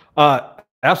erections?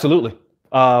 Absolutely.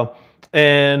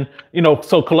 And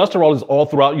so cholesterol is all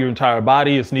throughout your entire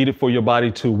body. It's needed for your body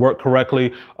to work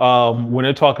correctly. When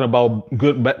they're talking about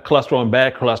good cholesterol and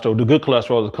bad cholesterol, the good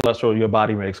cholesterol is the cholesterol your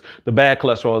body makes. The bad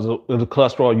cholesterol is the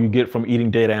cholesterol you get from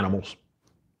eating dead animals.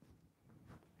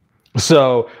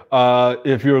 So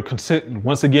if you're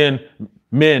once again,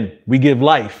 men, we give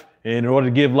life. And in order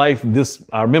to give life,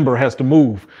 our member has to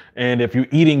move. And if you're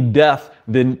eating death,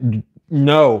 then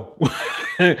no.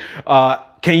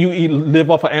 Can you live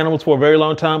off of animals for a very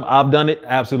long time? I've done it,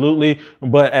 absolutely.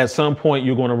 But at some point,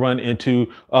 you're going to run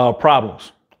into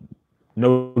problems.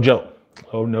 No joke.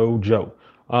 Oh, no joke.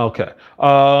 Okay.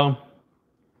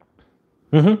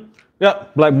 Yeah,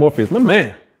 Black Morpheus. My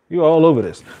man, you're all over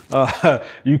this.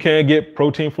 You can get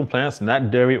protein from plants, not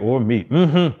dairy or meat.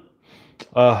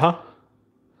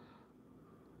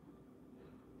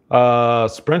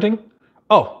 Sprinting?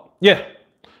 Oh, yeah.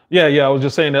 I was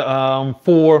just saying that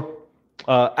for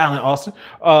Alan Austin.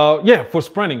 Yeah, for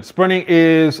sprinting. Sprinting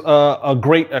is a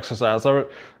great exercise.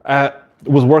 I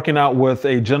was working out with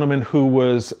a gentleman who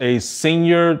was a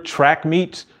senior track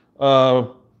meet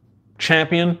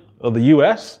champion of the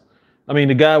U.S. I mean,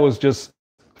 the guy was just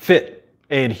fit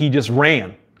and he just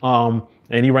ran. And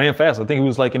he ran fast. I think he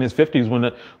was like in his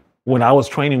 50s when I was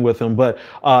training with him. But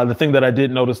the thing that I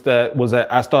did notice was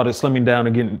that I started slimming down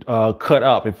and getting cut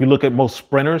up. If you look at most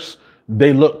sprinters,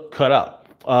 they look cut up.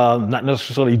 Not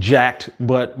necessarily jacked,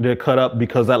 but they're cut up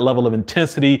because that level of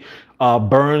intensity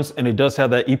burns, and it does have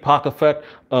that epoch effect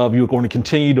of you're going to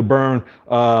continue to burn,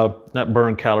 not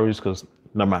burn calories, because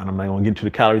never mind, I'm not going to get into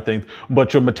the calorie thing,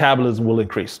 but your metabolism will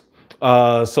increase.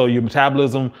 So your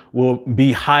metabolism will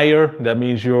be higher. That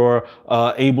means you're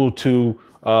able to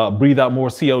breathe out more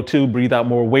CO2, breathe out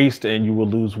more waste, and you will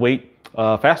lose weight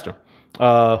faster.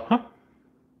 Where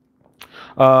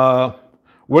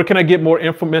can I get more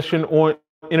information on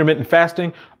intermittent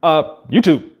fasting?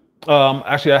 YouTube.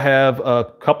 Actually, I have a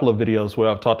couple of videos where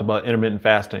I've talked about intermittent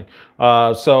fasting.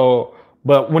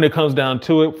 But when it comes down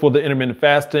to it, for the intermittent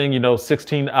fasting,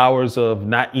 16 hours of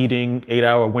not eating,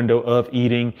 8-hour window of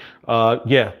eating.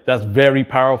 Yeah, that's very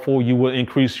powerful. You will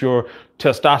increase your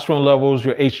testosterone levels,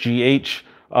 your HGH.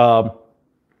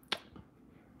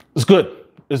 It's good.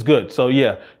 It's good. So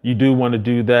yeah, you do want to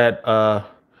do that.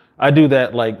 I do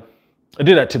that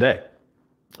today.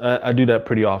 I do that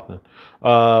pretty often.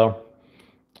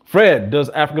 Fred, does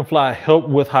African fly help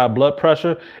with high blood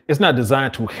pressure? It's not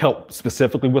designed to help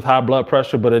specifically with high blood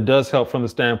pressure, but it does help from the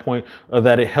standpoint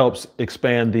that it helps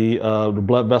expand the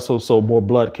blood vessels so more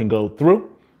blood can go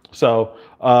through. So,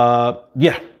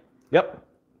 yeah, yep.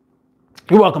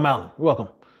 You're welcome, Alan. You're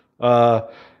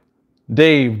welcome.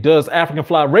 Dave, does African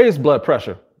fly raise blood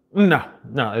pressure? No,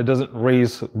 it doesn't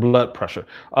raise blood pressure.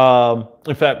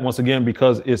 In fact, once again,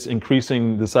 because it's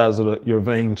increasing the size of your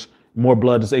veins, more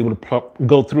blood is able to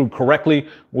go through correctly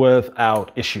without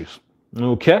issues.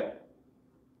 Okay.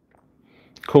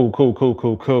 Cool.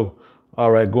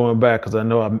 All right, going back because I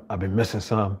know I've been missing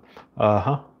some.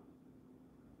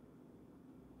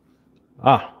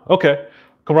 Okay.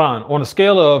 Karan, on a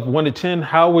scale of 1 to 10,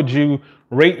 how would you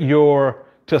rate your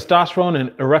testosterone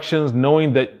and erections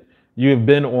knowing that you have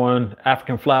been on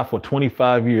African fly for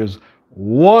 25 years?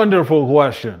 Wonderful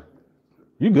question.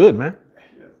 You good, man.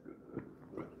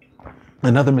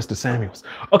 Another Mr. Samuels.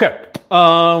 Okay.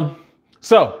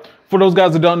 So for those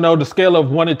guys that don't know, the scale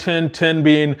of 1 to 10, 10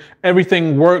 being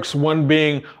everything works, 1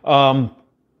 being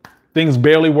things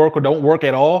barely work or don't work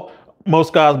at all.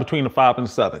 Most guys between a 5 and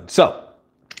 7. So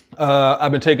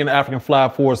I've been taking African fly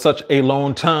for such a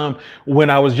long time. When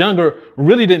I was younger,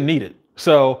 really didn't need it.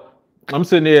 So I'm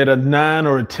sitting there at a 9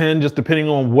 or a 10, just depending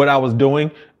on what I was doing.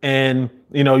 And,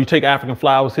 you know, you take African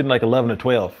fly, I was hitting like 11 or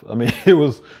 12. I mean, it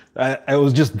was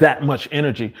just that much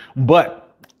energy.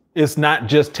 But it's not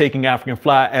just taking African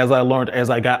fly, as I learned as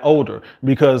I got older,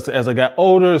 because as I got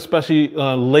older, especially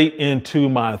late into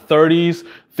my 30s,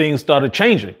 things started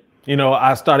changing. You know,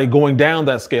 I started going down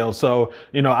that scale. So,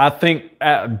 you know, I think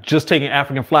just taking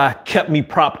African fly kept me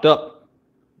propped up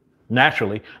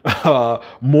naturally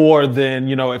more than,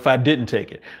 you know, if I didn't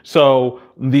take it. So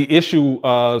the issue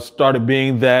started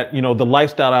being that, you know, the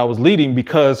lifestyle I was leading,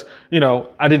 because, you know,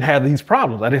 I didn't have these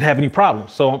problems. I didn't have any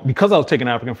problems. So because I was taking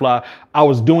African fly, I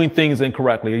was doing things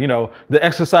incorrectly. You know, the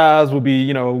exercise would be,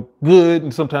 you know, good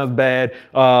and sometimes bad.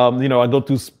 You know, I go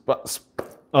through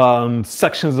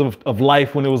sections of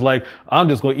life when it was like, I'm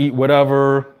just going to eat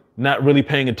whatever, not really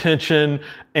paying attention,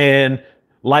 and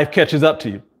life catches up to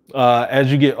you. As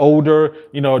you get older,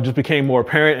 you know, it just became more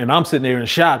apparent, and I'm sitting there in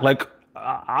shock, like,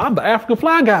 I'm the African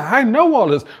fly guy. I know all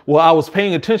this. Well, I was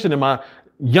paying attention in my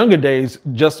younger days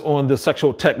just on the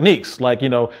sexual techniques. Like, you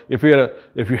know, if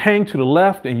you hang to the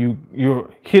left and you're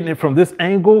hitting it from this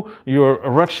angle, your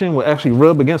erection will actually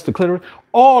rub against the clitoris.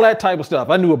 All that type of stuff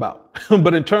I knew about.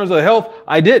 But in terms of health,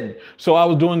 I didn't. So I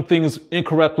was doing things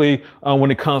incorrectly when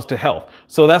it comes to health.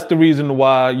 So that's the reason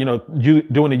why, you know, you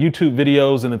doing the YouTube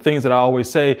videos and the things that I always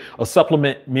say, a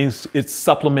supplement means it's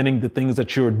supplementing the things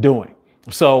that you're doing.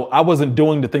 So I wasn't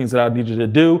doing the things that I needed to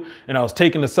do, and I was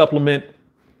taking the supplement,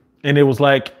 and it was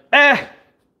like,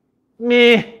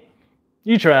 meh,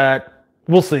 you tried,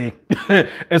 we'll see.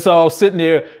 And so I was sitting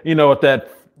there, you know, at that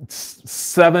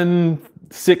 7,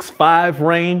 6, 5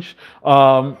 range,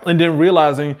 and then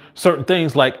realizing certain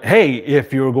things like, hey,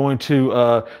 if you're going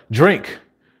to drink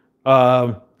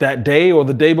that day or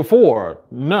the day before,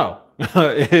 no.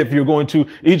 If you're going to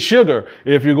eat sugar,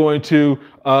 if you're going to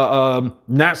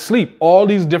not sleep, all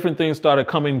these different things started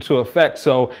coming into effect.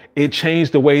 So it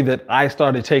changed the way that I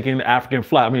started taking African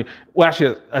fly. I mean, well,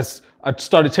 actually, I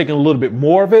started taking a little bit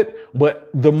more of it, but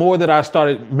the more that I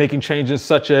started making changes,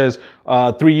 such as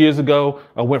 3 years ago,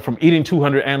 I went from eating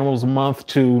 200 animals a month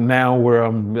to now where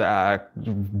I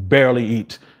barely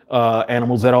eat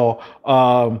animals at all.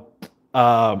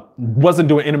 Wasn't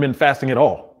doing intermittent fasting at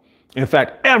all. In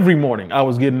fact, every morning I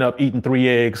was getting up, eating 3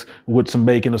 eggs with some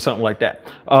bacon or something like that,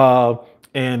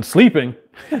 and sleeping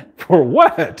for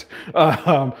what?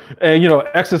 And, you know,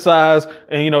 exercise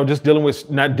and, you know, just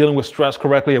not dealing with stress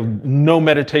correctly, of no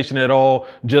meditation at all,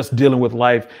 just dealing with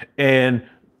life, and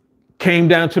came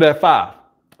down to that 5.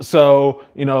 So,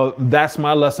 you know, that's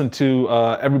my lesson to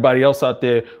everybody else out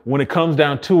there. When it comes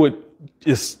down to it,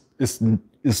 it's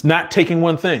not taking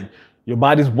one thing. Your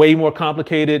body's way more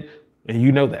complicated. And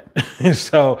you know that.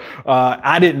 So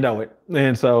I didn't know it.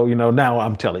 And so, you know, now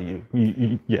I'm telling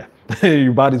you, yeah,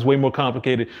 your body's way more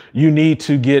complicated. You need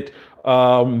to get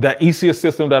that ESEIS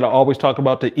system that I always talk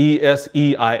about, the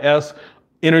ESEIS: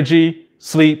 energy,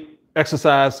 sleep,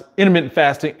 exercise, intermittent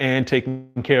fasting, and taking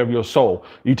care of your soul.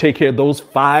 You take care of those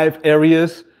 5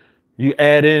 areas. You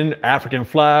add in African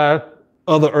fly,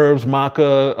 other herbs,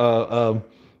 maca,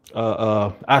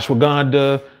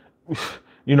 ashwagandha.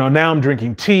 You know, now I'm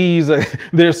drinking teas.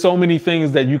 There's so many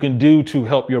things that you can do to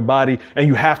help your body, and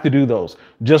you have to do those.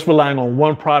 Just relying on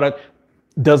one product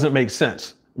doesn't make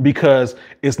sense, because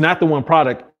it's not the one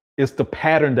product, it's the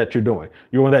pattern that you're doing.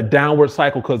 You're on that downward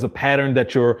cycle because the pattern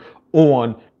that you're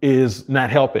on is not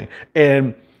helping.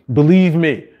 And believe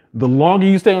me, the longer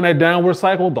you stay on that downward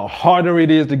cycle, the harder it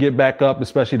is to get back up,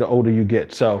 especially the older you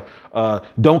get. So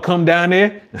don't come down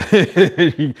there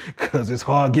because it's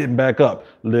hard getting back up,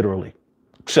 literally.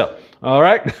 So, all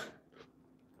right,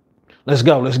 let's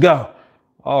go. Let's go.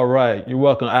 All right. You're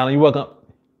welcome, Alan. You're welcome.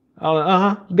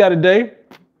 Alan, you got it, Dave?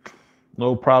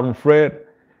 No problem, Fred.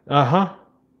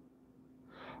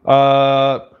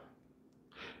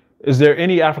 Is there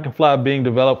any African fly being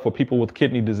developed for people with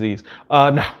kidney disease?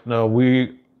 No,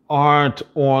 we aren't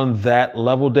on that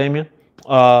level, Damien.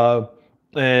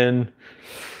 And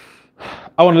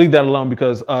I want to leave that alone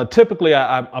because typically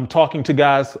I'm talking to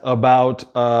guys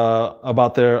about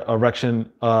their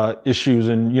erection issues,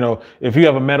 and if you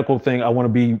have a medical thing, I want to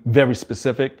be very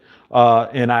specific.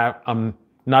 And I'm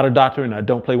not a doctor, and I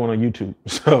don't play one on YouTube,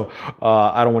 so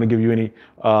I don't want to give you any.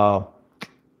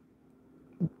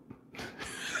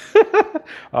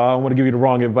 I want to give you the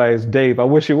wrong advice, Dave. I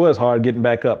wish it was hard getting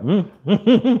back up.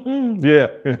 Yeah,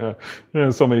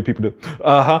 so many people do.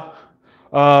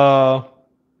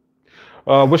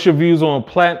 What's your views on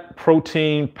plant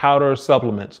protein powder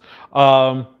supplements?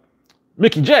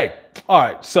 Mickey J. All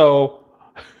right, so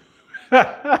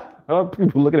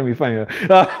people looking at me funny.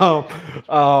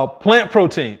 Plant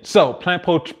protein. So plant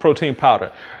protein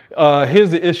powder.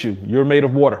 Here's the issue. You're made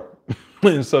of water.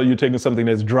 And so you're taking something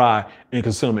that's dry and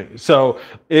consuming. So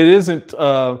it isn't,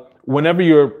 whenever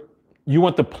you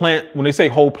want the plant, when they say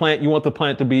whole plant, you want the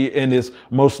plant to be in its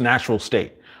most natural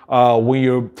state. When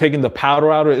you're taking the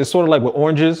powder out, it's sort of like with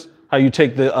oranges, how you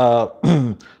take the,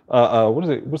 what is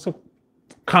it? What's the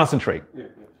concentrate?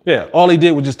 Yeah. All they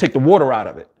did was just take the water out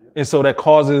of it. And so that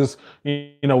causes,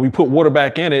 we put water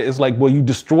back in it. It's like, well, you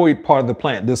destroyed part of the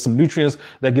plant. There's some nutrients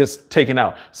that gets taken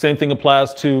out. Same thing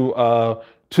applies to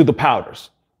the powders.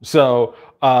 So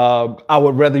I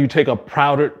would rather you take a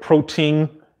powdered protein,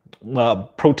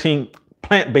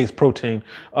 plant-based protein,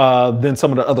 than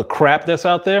some of the other crap that's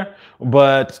out there.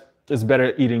 But it's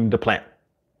better eating the plant.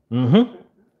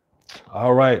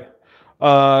 All right.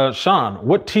 Sean,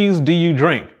 what teas do you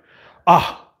drink?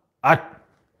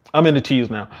 I'm into teas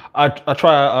now. I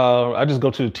just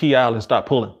go to the tea aisle and start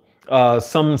pulling.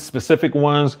 Some specific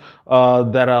ones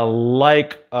that I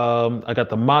like. I got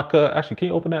the maca. Actually, can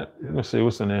you open that? Let me see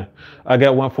what's in there. I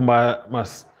got one for my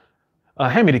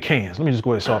hand me the cans. Let me just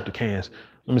go ahead and saw off the cans.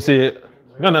 Let me see it.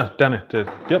 No, down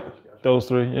there. Yep, those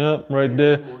three. Yep, right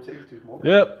there.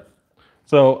 Yep.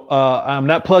 So I'm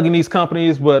not plugging these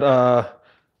companies, but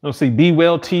let's see. Be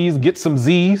Well Teas. Get some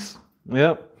Z's.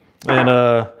 Yep.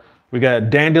 And we got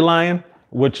Dandelion,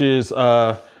 which is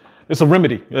it's a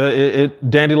remedy.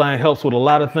 Dandelion helps with a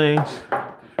lot of things.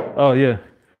 Oh yeah.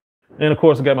 And of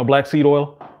course I got my black seed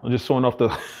oil. I'm just showing off the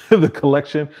the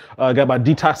collection. I got my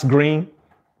detox green.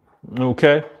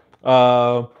 Okay.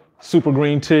 Super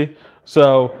green tea.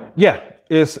 So yeah,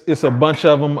 it's a bunch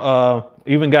of them.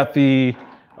 Even got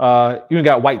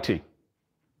white tea.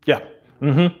 Yeah.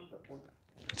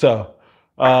 So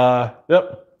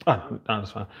yep. Oh,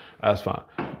 that's fine. That's fine.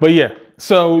 But yeah,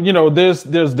 so there's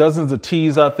dozens of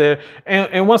teas out there,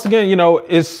 and once again,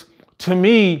 it's, to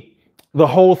me, the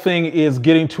whole thing is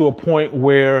getting to a point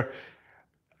where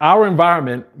our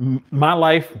environment, my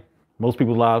life, most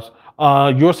people's lives,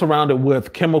 you're surrounded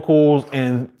with chemicals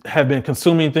and have been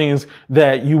consuming things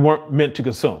that you weren't meant to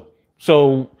consume.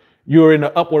 So you're in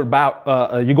an upward bout.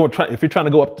 If you're trying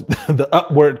to go up the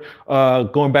upward,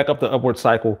 going back up the upward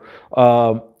cycle.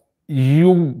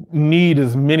 You need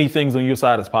as many things on your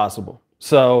side as possible.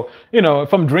 So,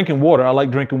 if I'm drinking water, I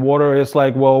like drinking water. It's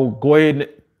like, well, go ahead and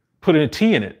put a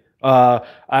tea in it.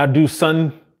 I do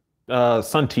sun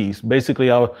teas.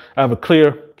 Basically, I have a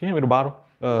clear, can you hand me the bottle?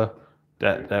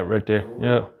 That right there.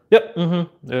 Yeah. Yep.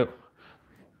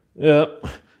 Yep.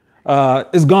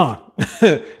 It's gone.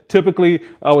 Typically,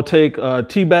 I would take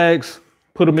tea bags,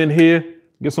 put them in here,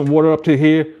 get some water up to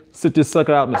here, sit this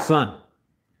sucker out in the sun,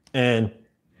 and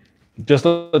just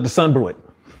let the sun brew it.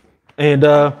 And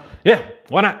yeah,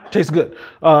 why not? Tastes good.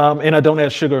 And I don't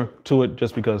add sugar to it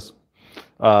just because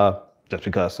I'm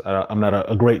not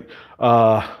a great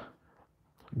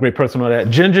person on that.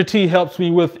 Ginger tea helps me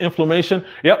with inflammation.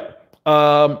 Yep.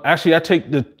 Actually, I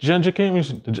take the ginger.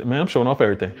 Man, I'm showing off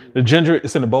everything. The ginger,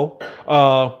 it's in the bowl.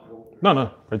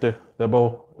 No, right there. That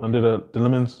bowl under the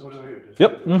lemons.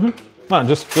 Yep. No,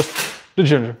 just the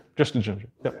ginger. Just the ginger.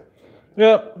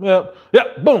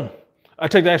 Yep. Boom. I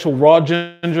take the actual raw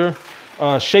ginger,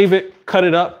 shave it, cut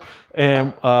it up,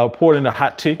 and pour it into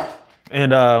hot tea.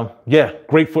 And yeah,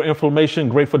 great for inflammation,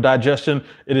 great for digestion.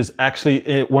 It is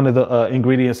actually one of the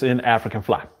ingredients in African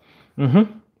fly.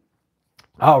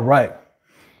 All right.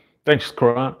 Thanks,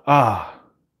 Karan.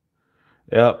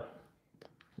 Yep.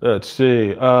 Let's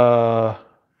see.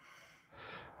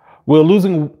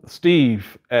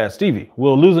 Stevie,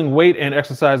 will losing weight and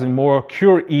exercising more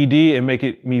cure ED and make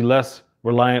it me less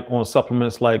reliant on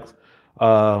supplements like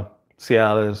uh,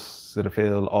 Cialis,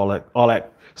 Cetaphil, all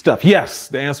that stuff? Yes,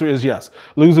 the answer is yes.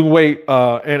 Losing weight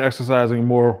and exercising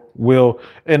more will,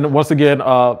 and once again,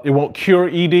 it won't cure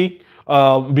ED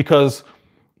because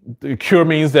the cure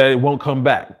means that it won't come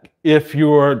back. If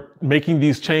you're making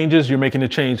these changes, you're making a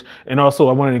change. And also,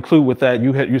 I want to include with that,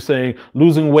 you're saying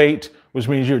losing weight, which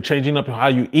means you're changing up how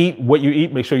you eat, what you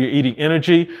eat. Make sure you're eating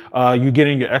energy. You're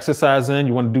getting your exercise in.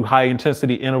 You want to do high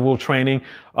intensity interval training.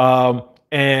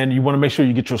 And you want to make sure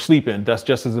you get your sleep in. That's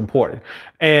just as important.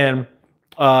 And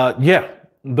yeah,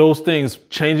 those things,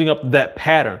 changing up that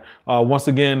pattern. Once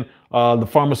again, the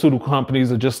pharmaceutical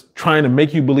companies are just trying to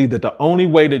make you believe that the only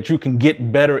way that you can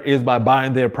get better is by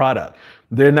buying their product.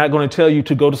 They're not going to tell you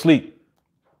to go to sleep.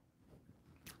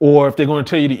 Or if they're going to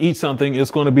tell you to eat something, it's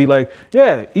going to be like,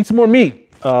 yeah, eat some more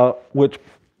meat, which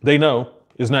they know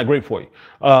is not great for you.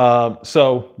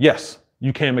 So yes,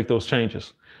 you can make those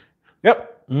changes.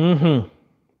 Yep. Mm-hmm.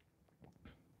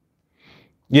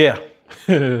 Yeah.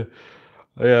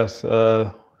 Yes.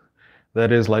 That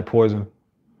is like poison.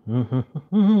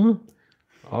 Mm-hmm.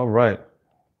 All right.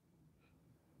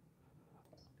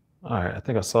 All right. I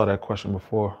think I saw that question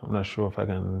before. I'm not sure if I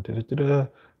can.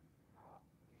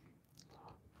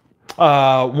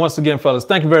 Once again, fellas,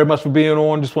 thank you very much for being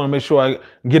on. Just want to make sure I'm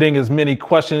getting as many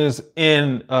questions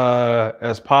in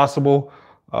as possible.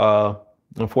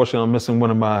 Unfortunately, I'm missing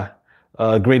one of my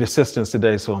great assistants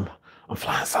today, so I'm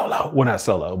flying solo. Well, not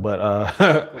solo, but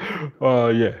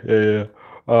yeah.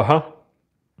 Uh-huh.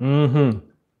 Mm-hmm.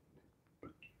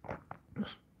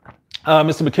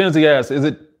 Mr. McKenzie asks, is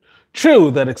it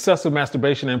true that excessive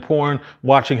masturbation and porn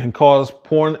watching can cause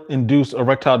porn-induced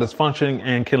erectile dysfunction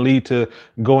and can lead to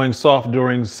going soft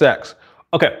during sex?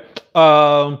 Okay.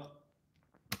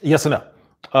 Yes and no.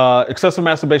 Excessive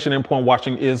masturbation and porn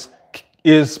watching is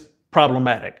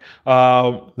problematic.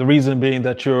 The reason being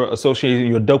that you're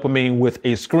associating your dopamine with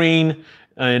a screen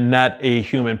and not a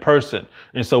human person.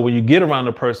 And so when you get around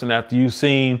a person after you've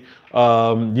seen,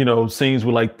 scenes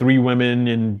with like 3 women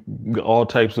and all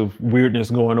types of weirdness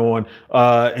going on,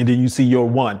 and then you see your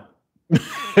one,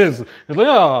 it's like,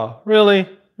 oh, really?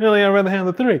 I'd rather have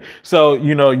the 3. So,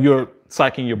 you're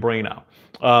psyching your brain out.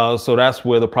 So that's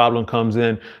where the problem comes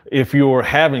in. If you're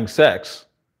having sex,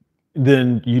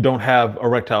 then you don't have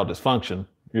erectile dysfunction.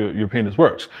 Your penis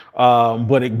works.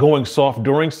 But it going soft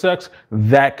during sex,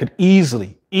 that could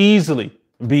easily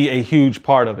be a huge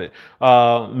part of it.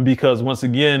 Because once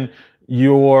again,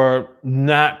 your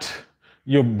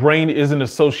brain isn't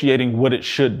associating what it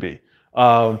should be.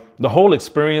 The whole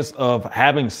experience of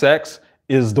having sex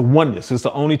is the oneness. It's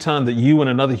the only time that you and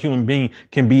another human being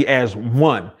can be as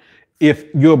one.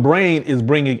 If your brain is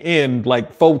bringing in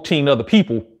like 14 other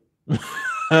people,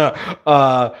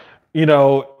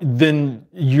 then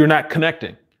you're not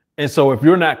connecting. And so if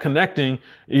you're not connecting,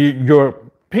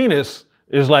 your penis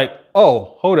is like,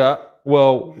 oh, hold up.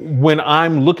 Well, when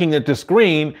I'm looking at the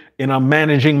screen and I'm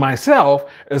managing myself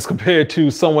as compared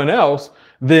to someone else,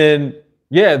 then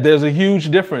yeah, there's a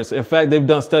huge difference. In fact, they've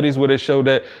done studies where they show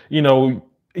that,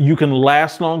 you can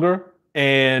last longer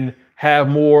and have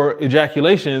more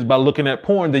ejaculations by looking at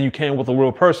porn than you can with a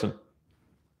real person.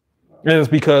 And it's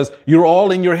because you're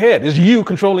all in your head. It's you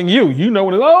controlling you.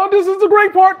 Oh, this is the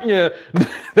great part. Yeah,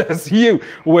 that's you.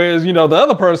 Whereas, the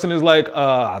other person is like,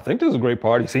 I think this is a great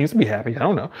part. He seems to be happy. I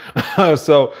don't know.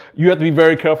 So you have to be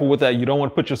very careful with that. You don't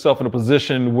want to put yourself in a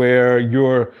position where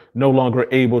you're no longer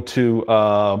able to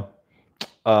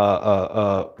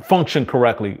function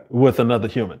correctly with another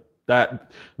human.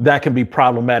 That can be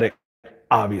problematic,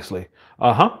 obviously.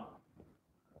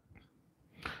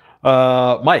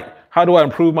 Mike, how do I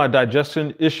improve my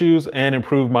digestion issues and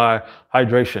improve my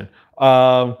hydration?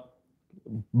 By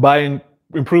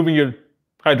improving your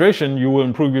hydration, you will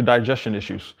improve your digestion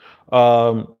issues.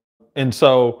 And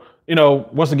so,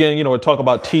 once again, we talk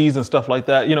about teas and stuff like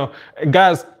that.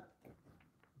 Guys,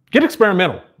 get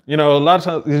experimental. A lot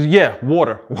of times, yeah,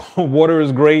 water. Water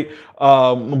is great.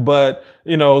 But,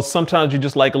 sometimes you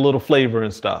just like a little flavor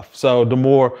and stuff. So the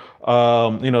more,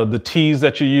 the teas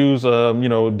that you use,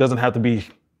 it doesn't have to be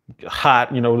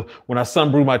hot. When I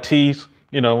sunbrew my teas,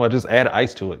 I just add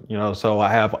ice to it, so I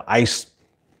have iced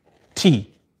tea,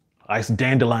 iced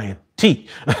dandelion tea.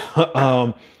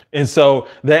 And so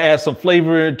that adds some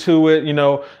flavor to it,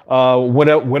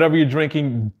 whatever you're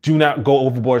drinking, do not go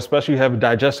overboard, especially if you have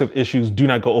digestive issues, do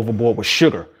not go overboard with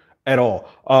sugar at all.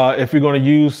 If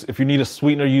you need a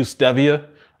sweetener, use stevia,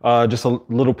 just a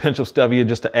little pinch of stevia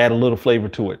just to add a little flavor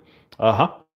to it.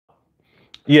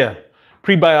 Yeah.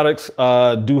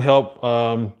 Prebiotics do help.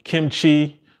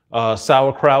 Kimchi,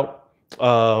 sauerkraut,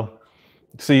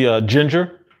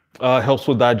 ginger helps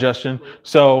with digestion.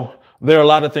 So there are a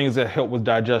lot of things that help with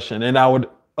digestion. And I would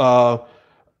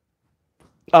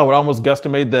almost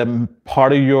guesstimate that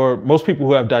most people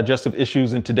who have digestive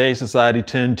issues in today's society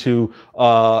tend to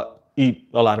eat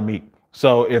a lot of meat.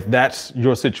 So if that's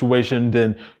your situation,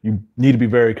 then you need to be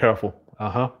very careful.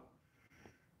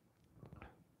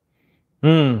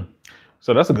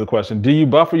 So that's a good question. Do you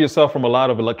buffer yourself from a lot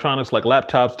of electronics like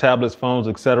laptops, tablets, phones,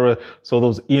 etc., so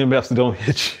those EMFs don't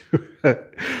hit you?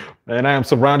 And I am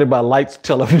surrounded by lights,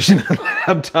 television,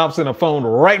 laptops, and a phone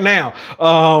right now.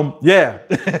 Yeah,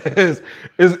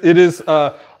 it is.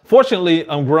 Fortunately,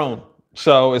 I'm grown,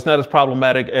 so it's not as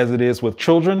problematic as it is with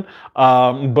children.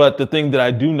 But the thing that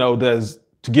I do know is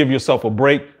to give yourself a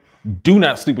break. Do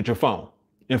not sleep with your phone.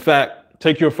 In fact,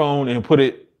 take your phone and put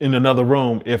it in another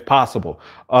room if possible.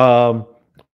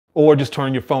 Or just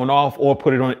turn your phone off or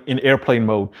put it in airplane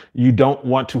mode. You don't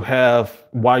want to have,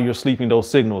 while you're sleeping, those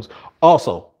signals.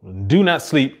 Also, do not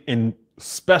sleep in,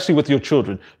 especially with your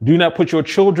children. Do not put your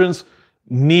children's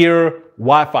near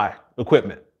Wi-Fi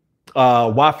equipment.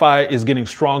 Wi-Fi is getting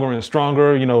stronger and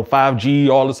stronger, 5G,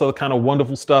 all this other kind of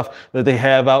wonderful stuff that they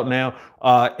have out now.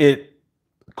 It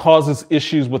causes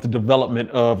issues with the development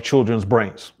of children's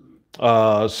brains.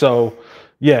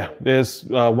 Yeah, there's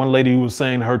one lady who was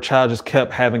saying her child just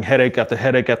kept having headache after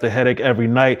headache after headache every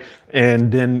night,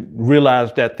 and then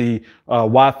realized that the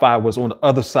Wi-Fi was on the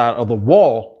other side of the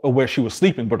wall of where she was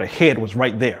sleeping, but her head was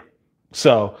right there.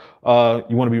 So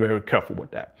you want to be very careful with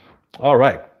that. All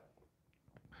right.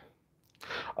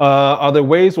 Are there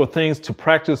ways or things to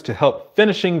practice to help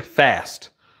finishing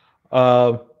fast?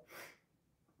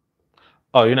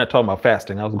 Oh, you're not talking about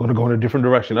fasting. I was going to go in a different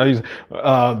direction.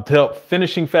 To help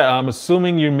finishing fast. I'm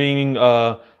assuming you're meaning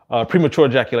premature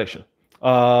ejaculation.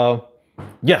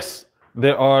 Yes,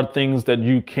 there are things that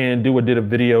you can do. I did a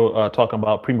video talking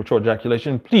about premature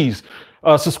ejaculation. Please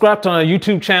subscribe to our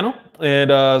YouTube channel, and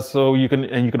so you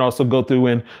can also go through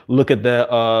and look at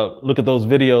that, look at those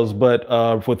videos. But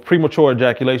with premature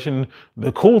ejaculation,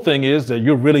 the cool thing is that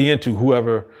you're really into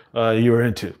whoever you're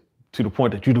into, to the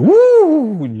point that you do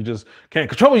woo, and you just can't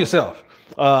control yourself.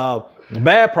 The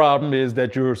bad problem is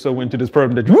that you're so into this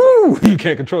person that woo, you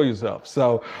can't control yourself.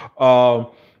 So,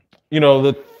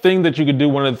 the thing that you can do,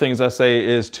 one of the things I say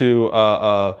is to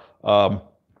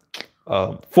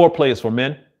foreplay is for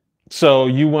men. So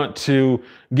you want to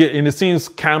get, and it seems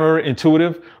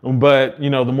counterintuitive, but the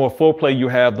more foreplay you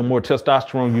have, the more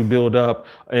testosterone you build up,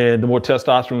 and the more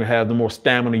testosterone you have, the more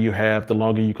stamina you have, the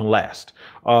longer you can last.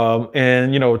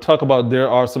 Talk about, there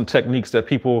are some techniques that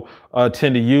people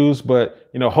tend to use, but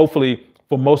hopefully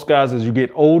for most guys, as you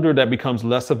get older, that becomes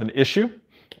less of an issue.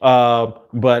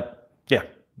 But yeah,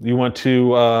 you want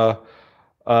to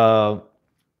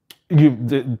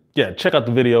check out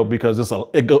the video, because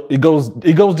it goes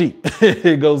deep.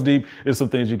 It goes deep. There's some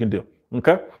things you can do.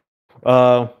 Okay.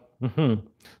 All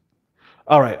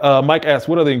right. Mike asks,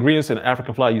 what are the ingredients in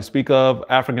African fly you speak of?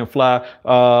 African fly,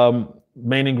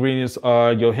 main ingredients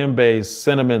are yohimbe,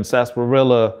 cinnamon,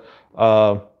 sarsaparilla,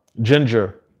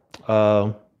 ginger,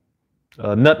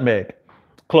 nutmeg,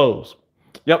 cloves.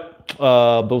 Yep.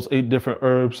 Those 8 different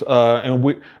herbs,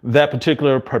 and that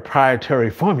particular proprietary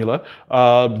formula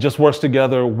just works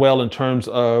together well in terms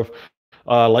of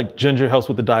like ginger helps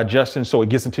with the digestion, so it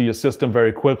gets into your system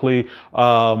very quickly,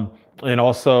 and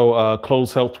also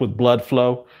cloves helps with blood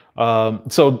flow.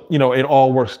 So it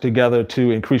all works together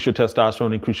to increase your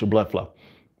testosterone, increase your blood flow.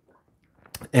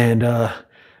 And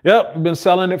yep, I've been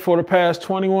selling it for the past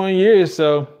 21 years,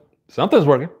 so something's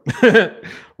working.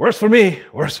 Works for me.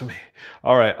 Works for me.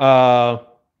 All right.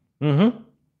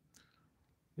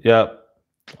 Yeah.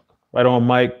 Right on,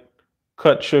 Mike.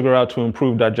 Cut sugar out to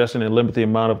improve digestion and limit the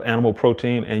amount of animal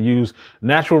protein, and use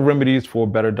natural remedies for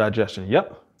better digestion.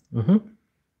 Yep.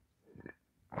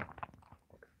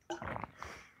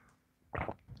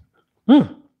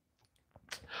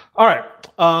 All right.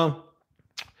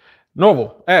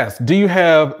 Norval asks, do you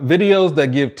have videos that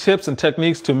give tips and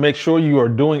techniques to make sure you are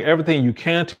doing everything you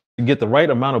can to get the right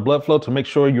amount of blood flow to make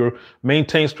sure you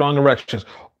maintain strong erections?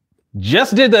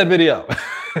 Just did that video.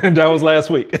 That was last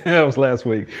week.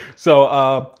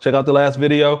 So check out the last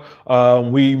video.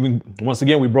 Once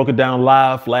again, we broke it down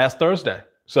live last Thursday.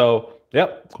 So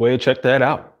yep, go ahead and check that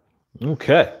out.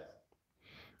 Okay.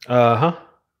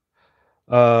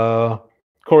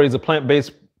 Corey, is a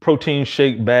plant-based protein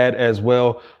shake bad as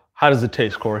well? How does it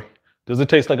taste, Corey? Does it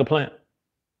taste like a plant?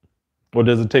 Or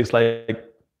does it taste like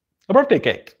a birthday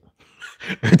cake?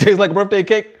 If it tastes like a birthday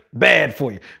cake, bad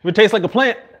for you. If it tastes like a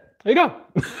plant, there you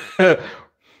go.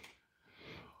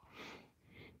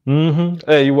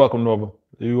 Hey, you're welcome, Norva.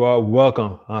 You are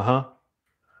welcome. I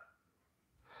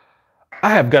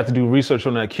have got to do research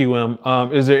on that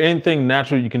QM. Is there anything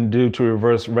natural you can do to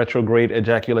reverse retrograde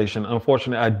ejaculation?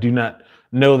 Unfortunately, I do not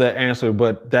know that answer,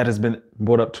 but that has been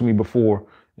brought up to me before,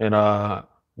 and I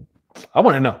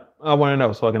want to know. I want to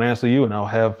know so I can answer you, and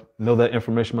I'll know that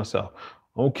information myself.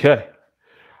 Okay.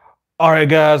 All right,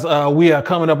 guys. We are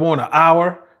coming up on an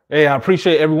hour. Hey, I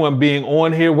appreciate everyone being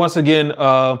on here once again.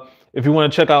 If you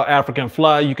want to check out African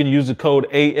Fly, you can use the code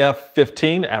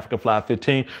AF15, African Fly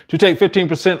 15, to take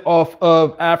 15% off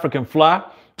of African Fly.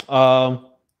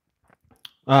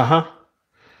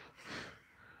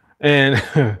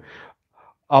 And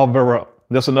Alvaro,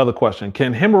 that's another question.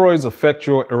 Can hemorrhoids affect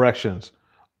your erections?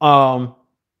 I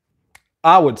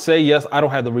would say yes. I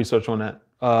don't have the research on that.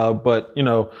 But you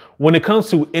know, when it comes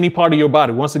to any part of your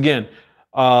body, once again,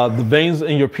 the veins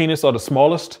in your penis are the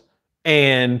smallest,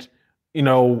 and you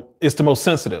know, it's the most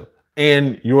sensitive,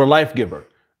 and you're a life giver.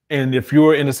 And if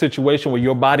you're in a situation where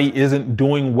your body isn't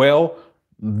doing well,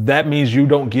 that means you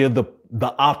don't give the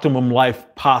optimum life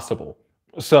possible.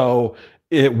 So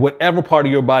whatever part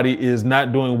of your body is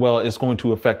not doing well, it's going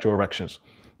to affect your erections.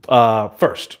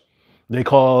 First, they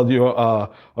call your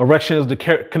erections the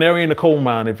canary in the coal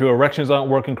mine. If your erections aren't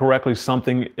working correctly,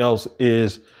 something else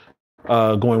is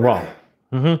going wrong.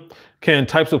 Can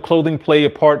types of clothing play a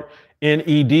part in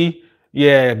ED?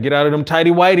 Yeah, get out of them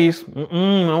tighty whities.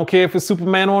 I don't care if it's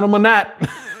Superman on them or not.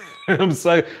 I'm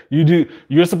saying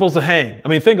you're supposed to hang. I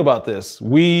mean, think about this.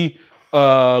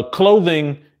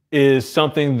 Clothing is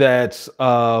something that's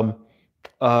let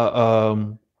me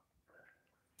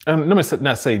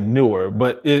not say newer,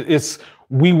 but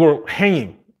we were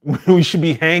hanging. We should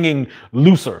be hanging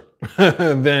looser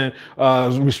than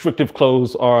restrictive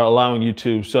clothes are allowing you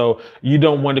to. So you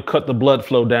don't want to cut the blood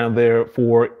flow down there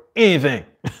for anything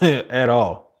at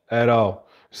all.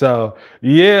 So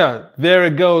yeah, there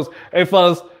it goes. Hey,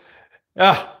 fellas.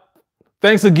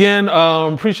 Thanks again.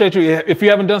 Appreciate you. If you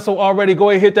haven't done so already,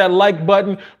 go ahead, hit that like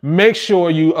button. Make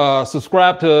sure you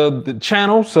subscribe to the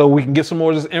channel so we can get some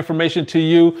more of this information to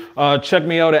you. Check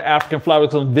me out at African Fly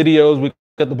with some videos. We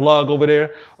got the blog over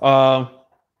there.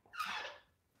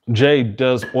 Jay,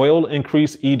 does oil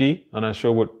increase ED? I'm not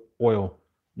sure what oil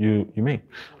you mean.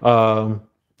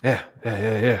 Yeah.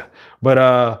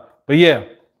 But yeah.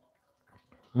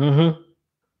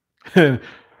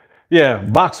 Yeah,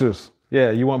 boxers. Yeah,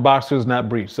 you want boxers, not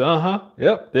briefs.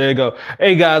 Yep, there you go.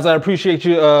 Hey guys, I appreciate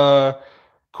you,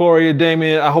 Corey,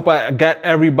 Damien. I hope I got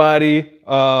everybody,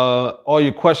 all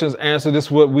your questions answered. This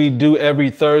is what we do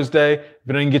every Thursday. If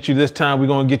it didn't get you this time, we're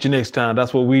gonna get you next time.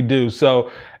 That's what we do.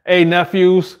 So, hey,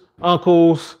 nephews,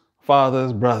 uncles,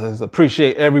 fathers, brothers,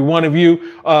 appreciate every one of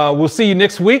you. We'll see you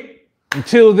next week.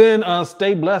 Until then,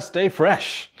 stay blessed, stay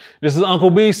fresh. This is Uncle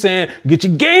B saying, get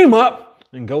your game up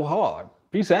and go hard.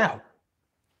 Peace out.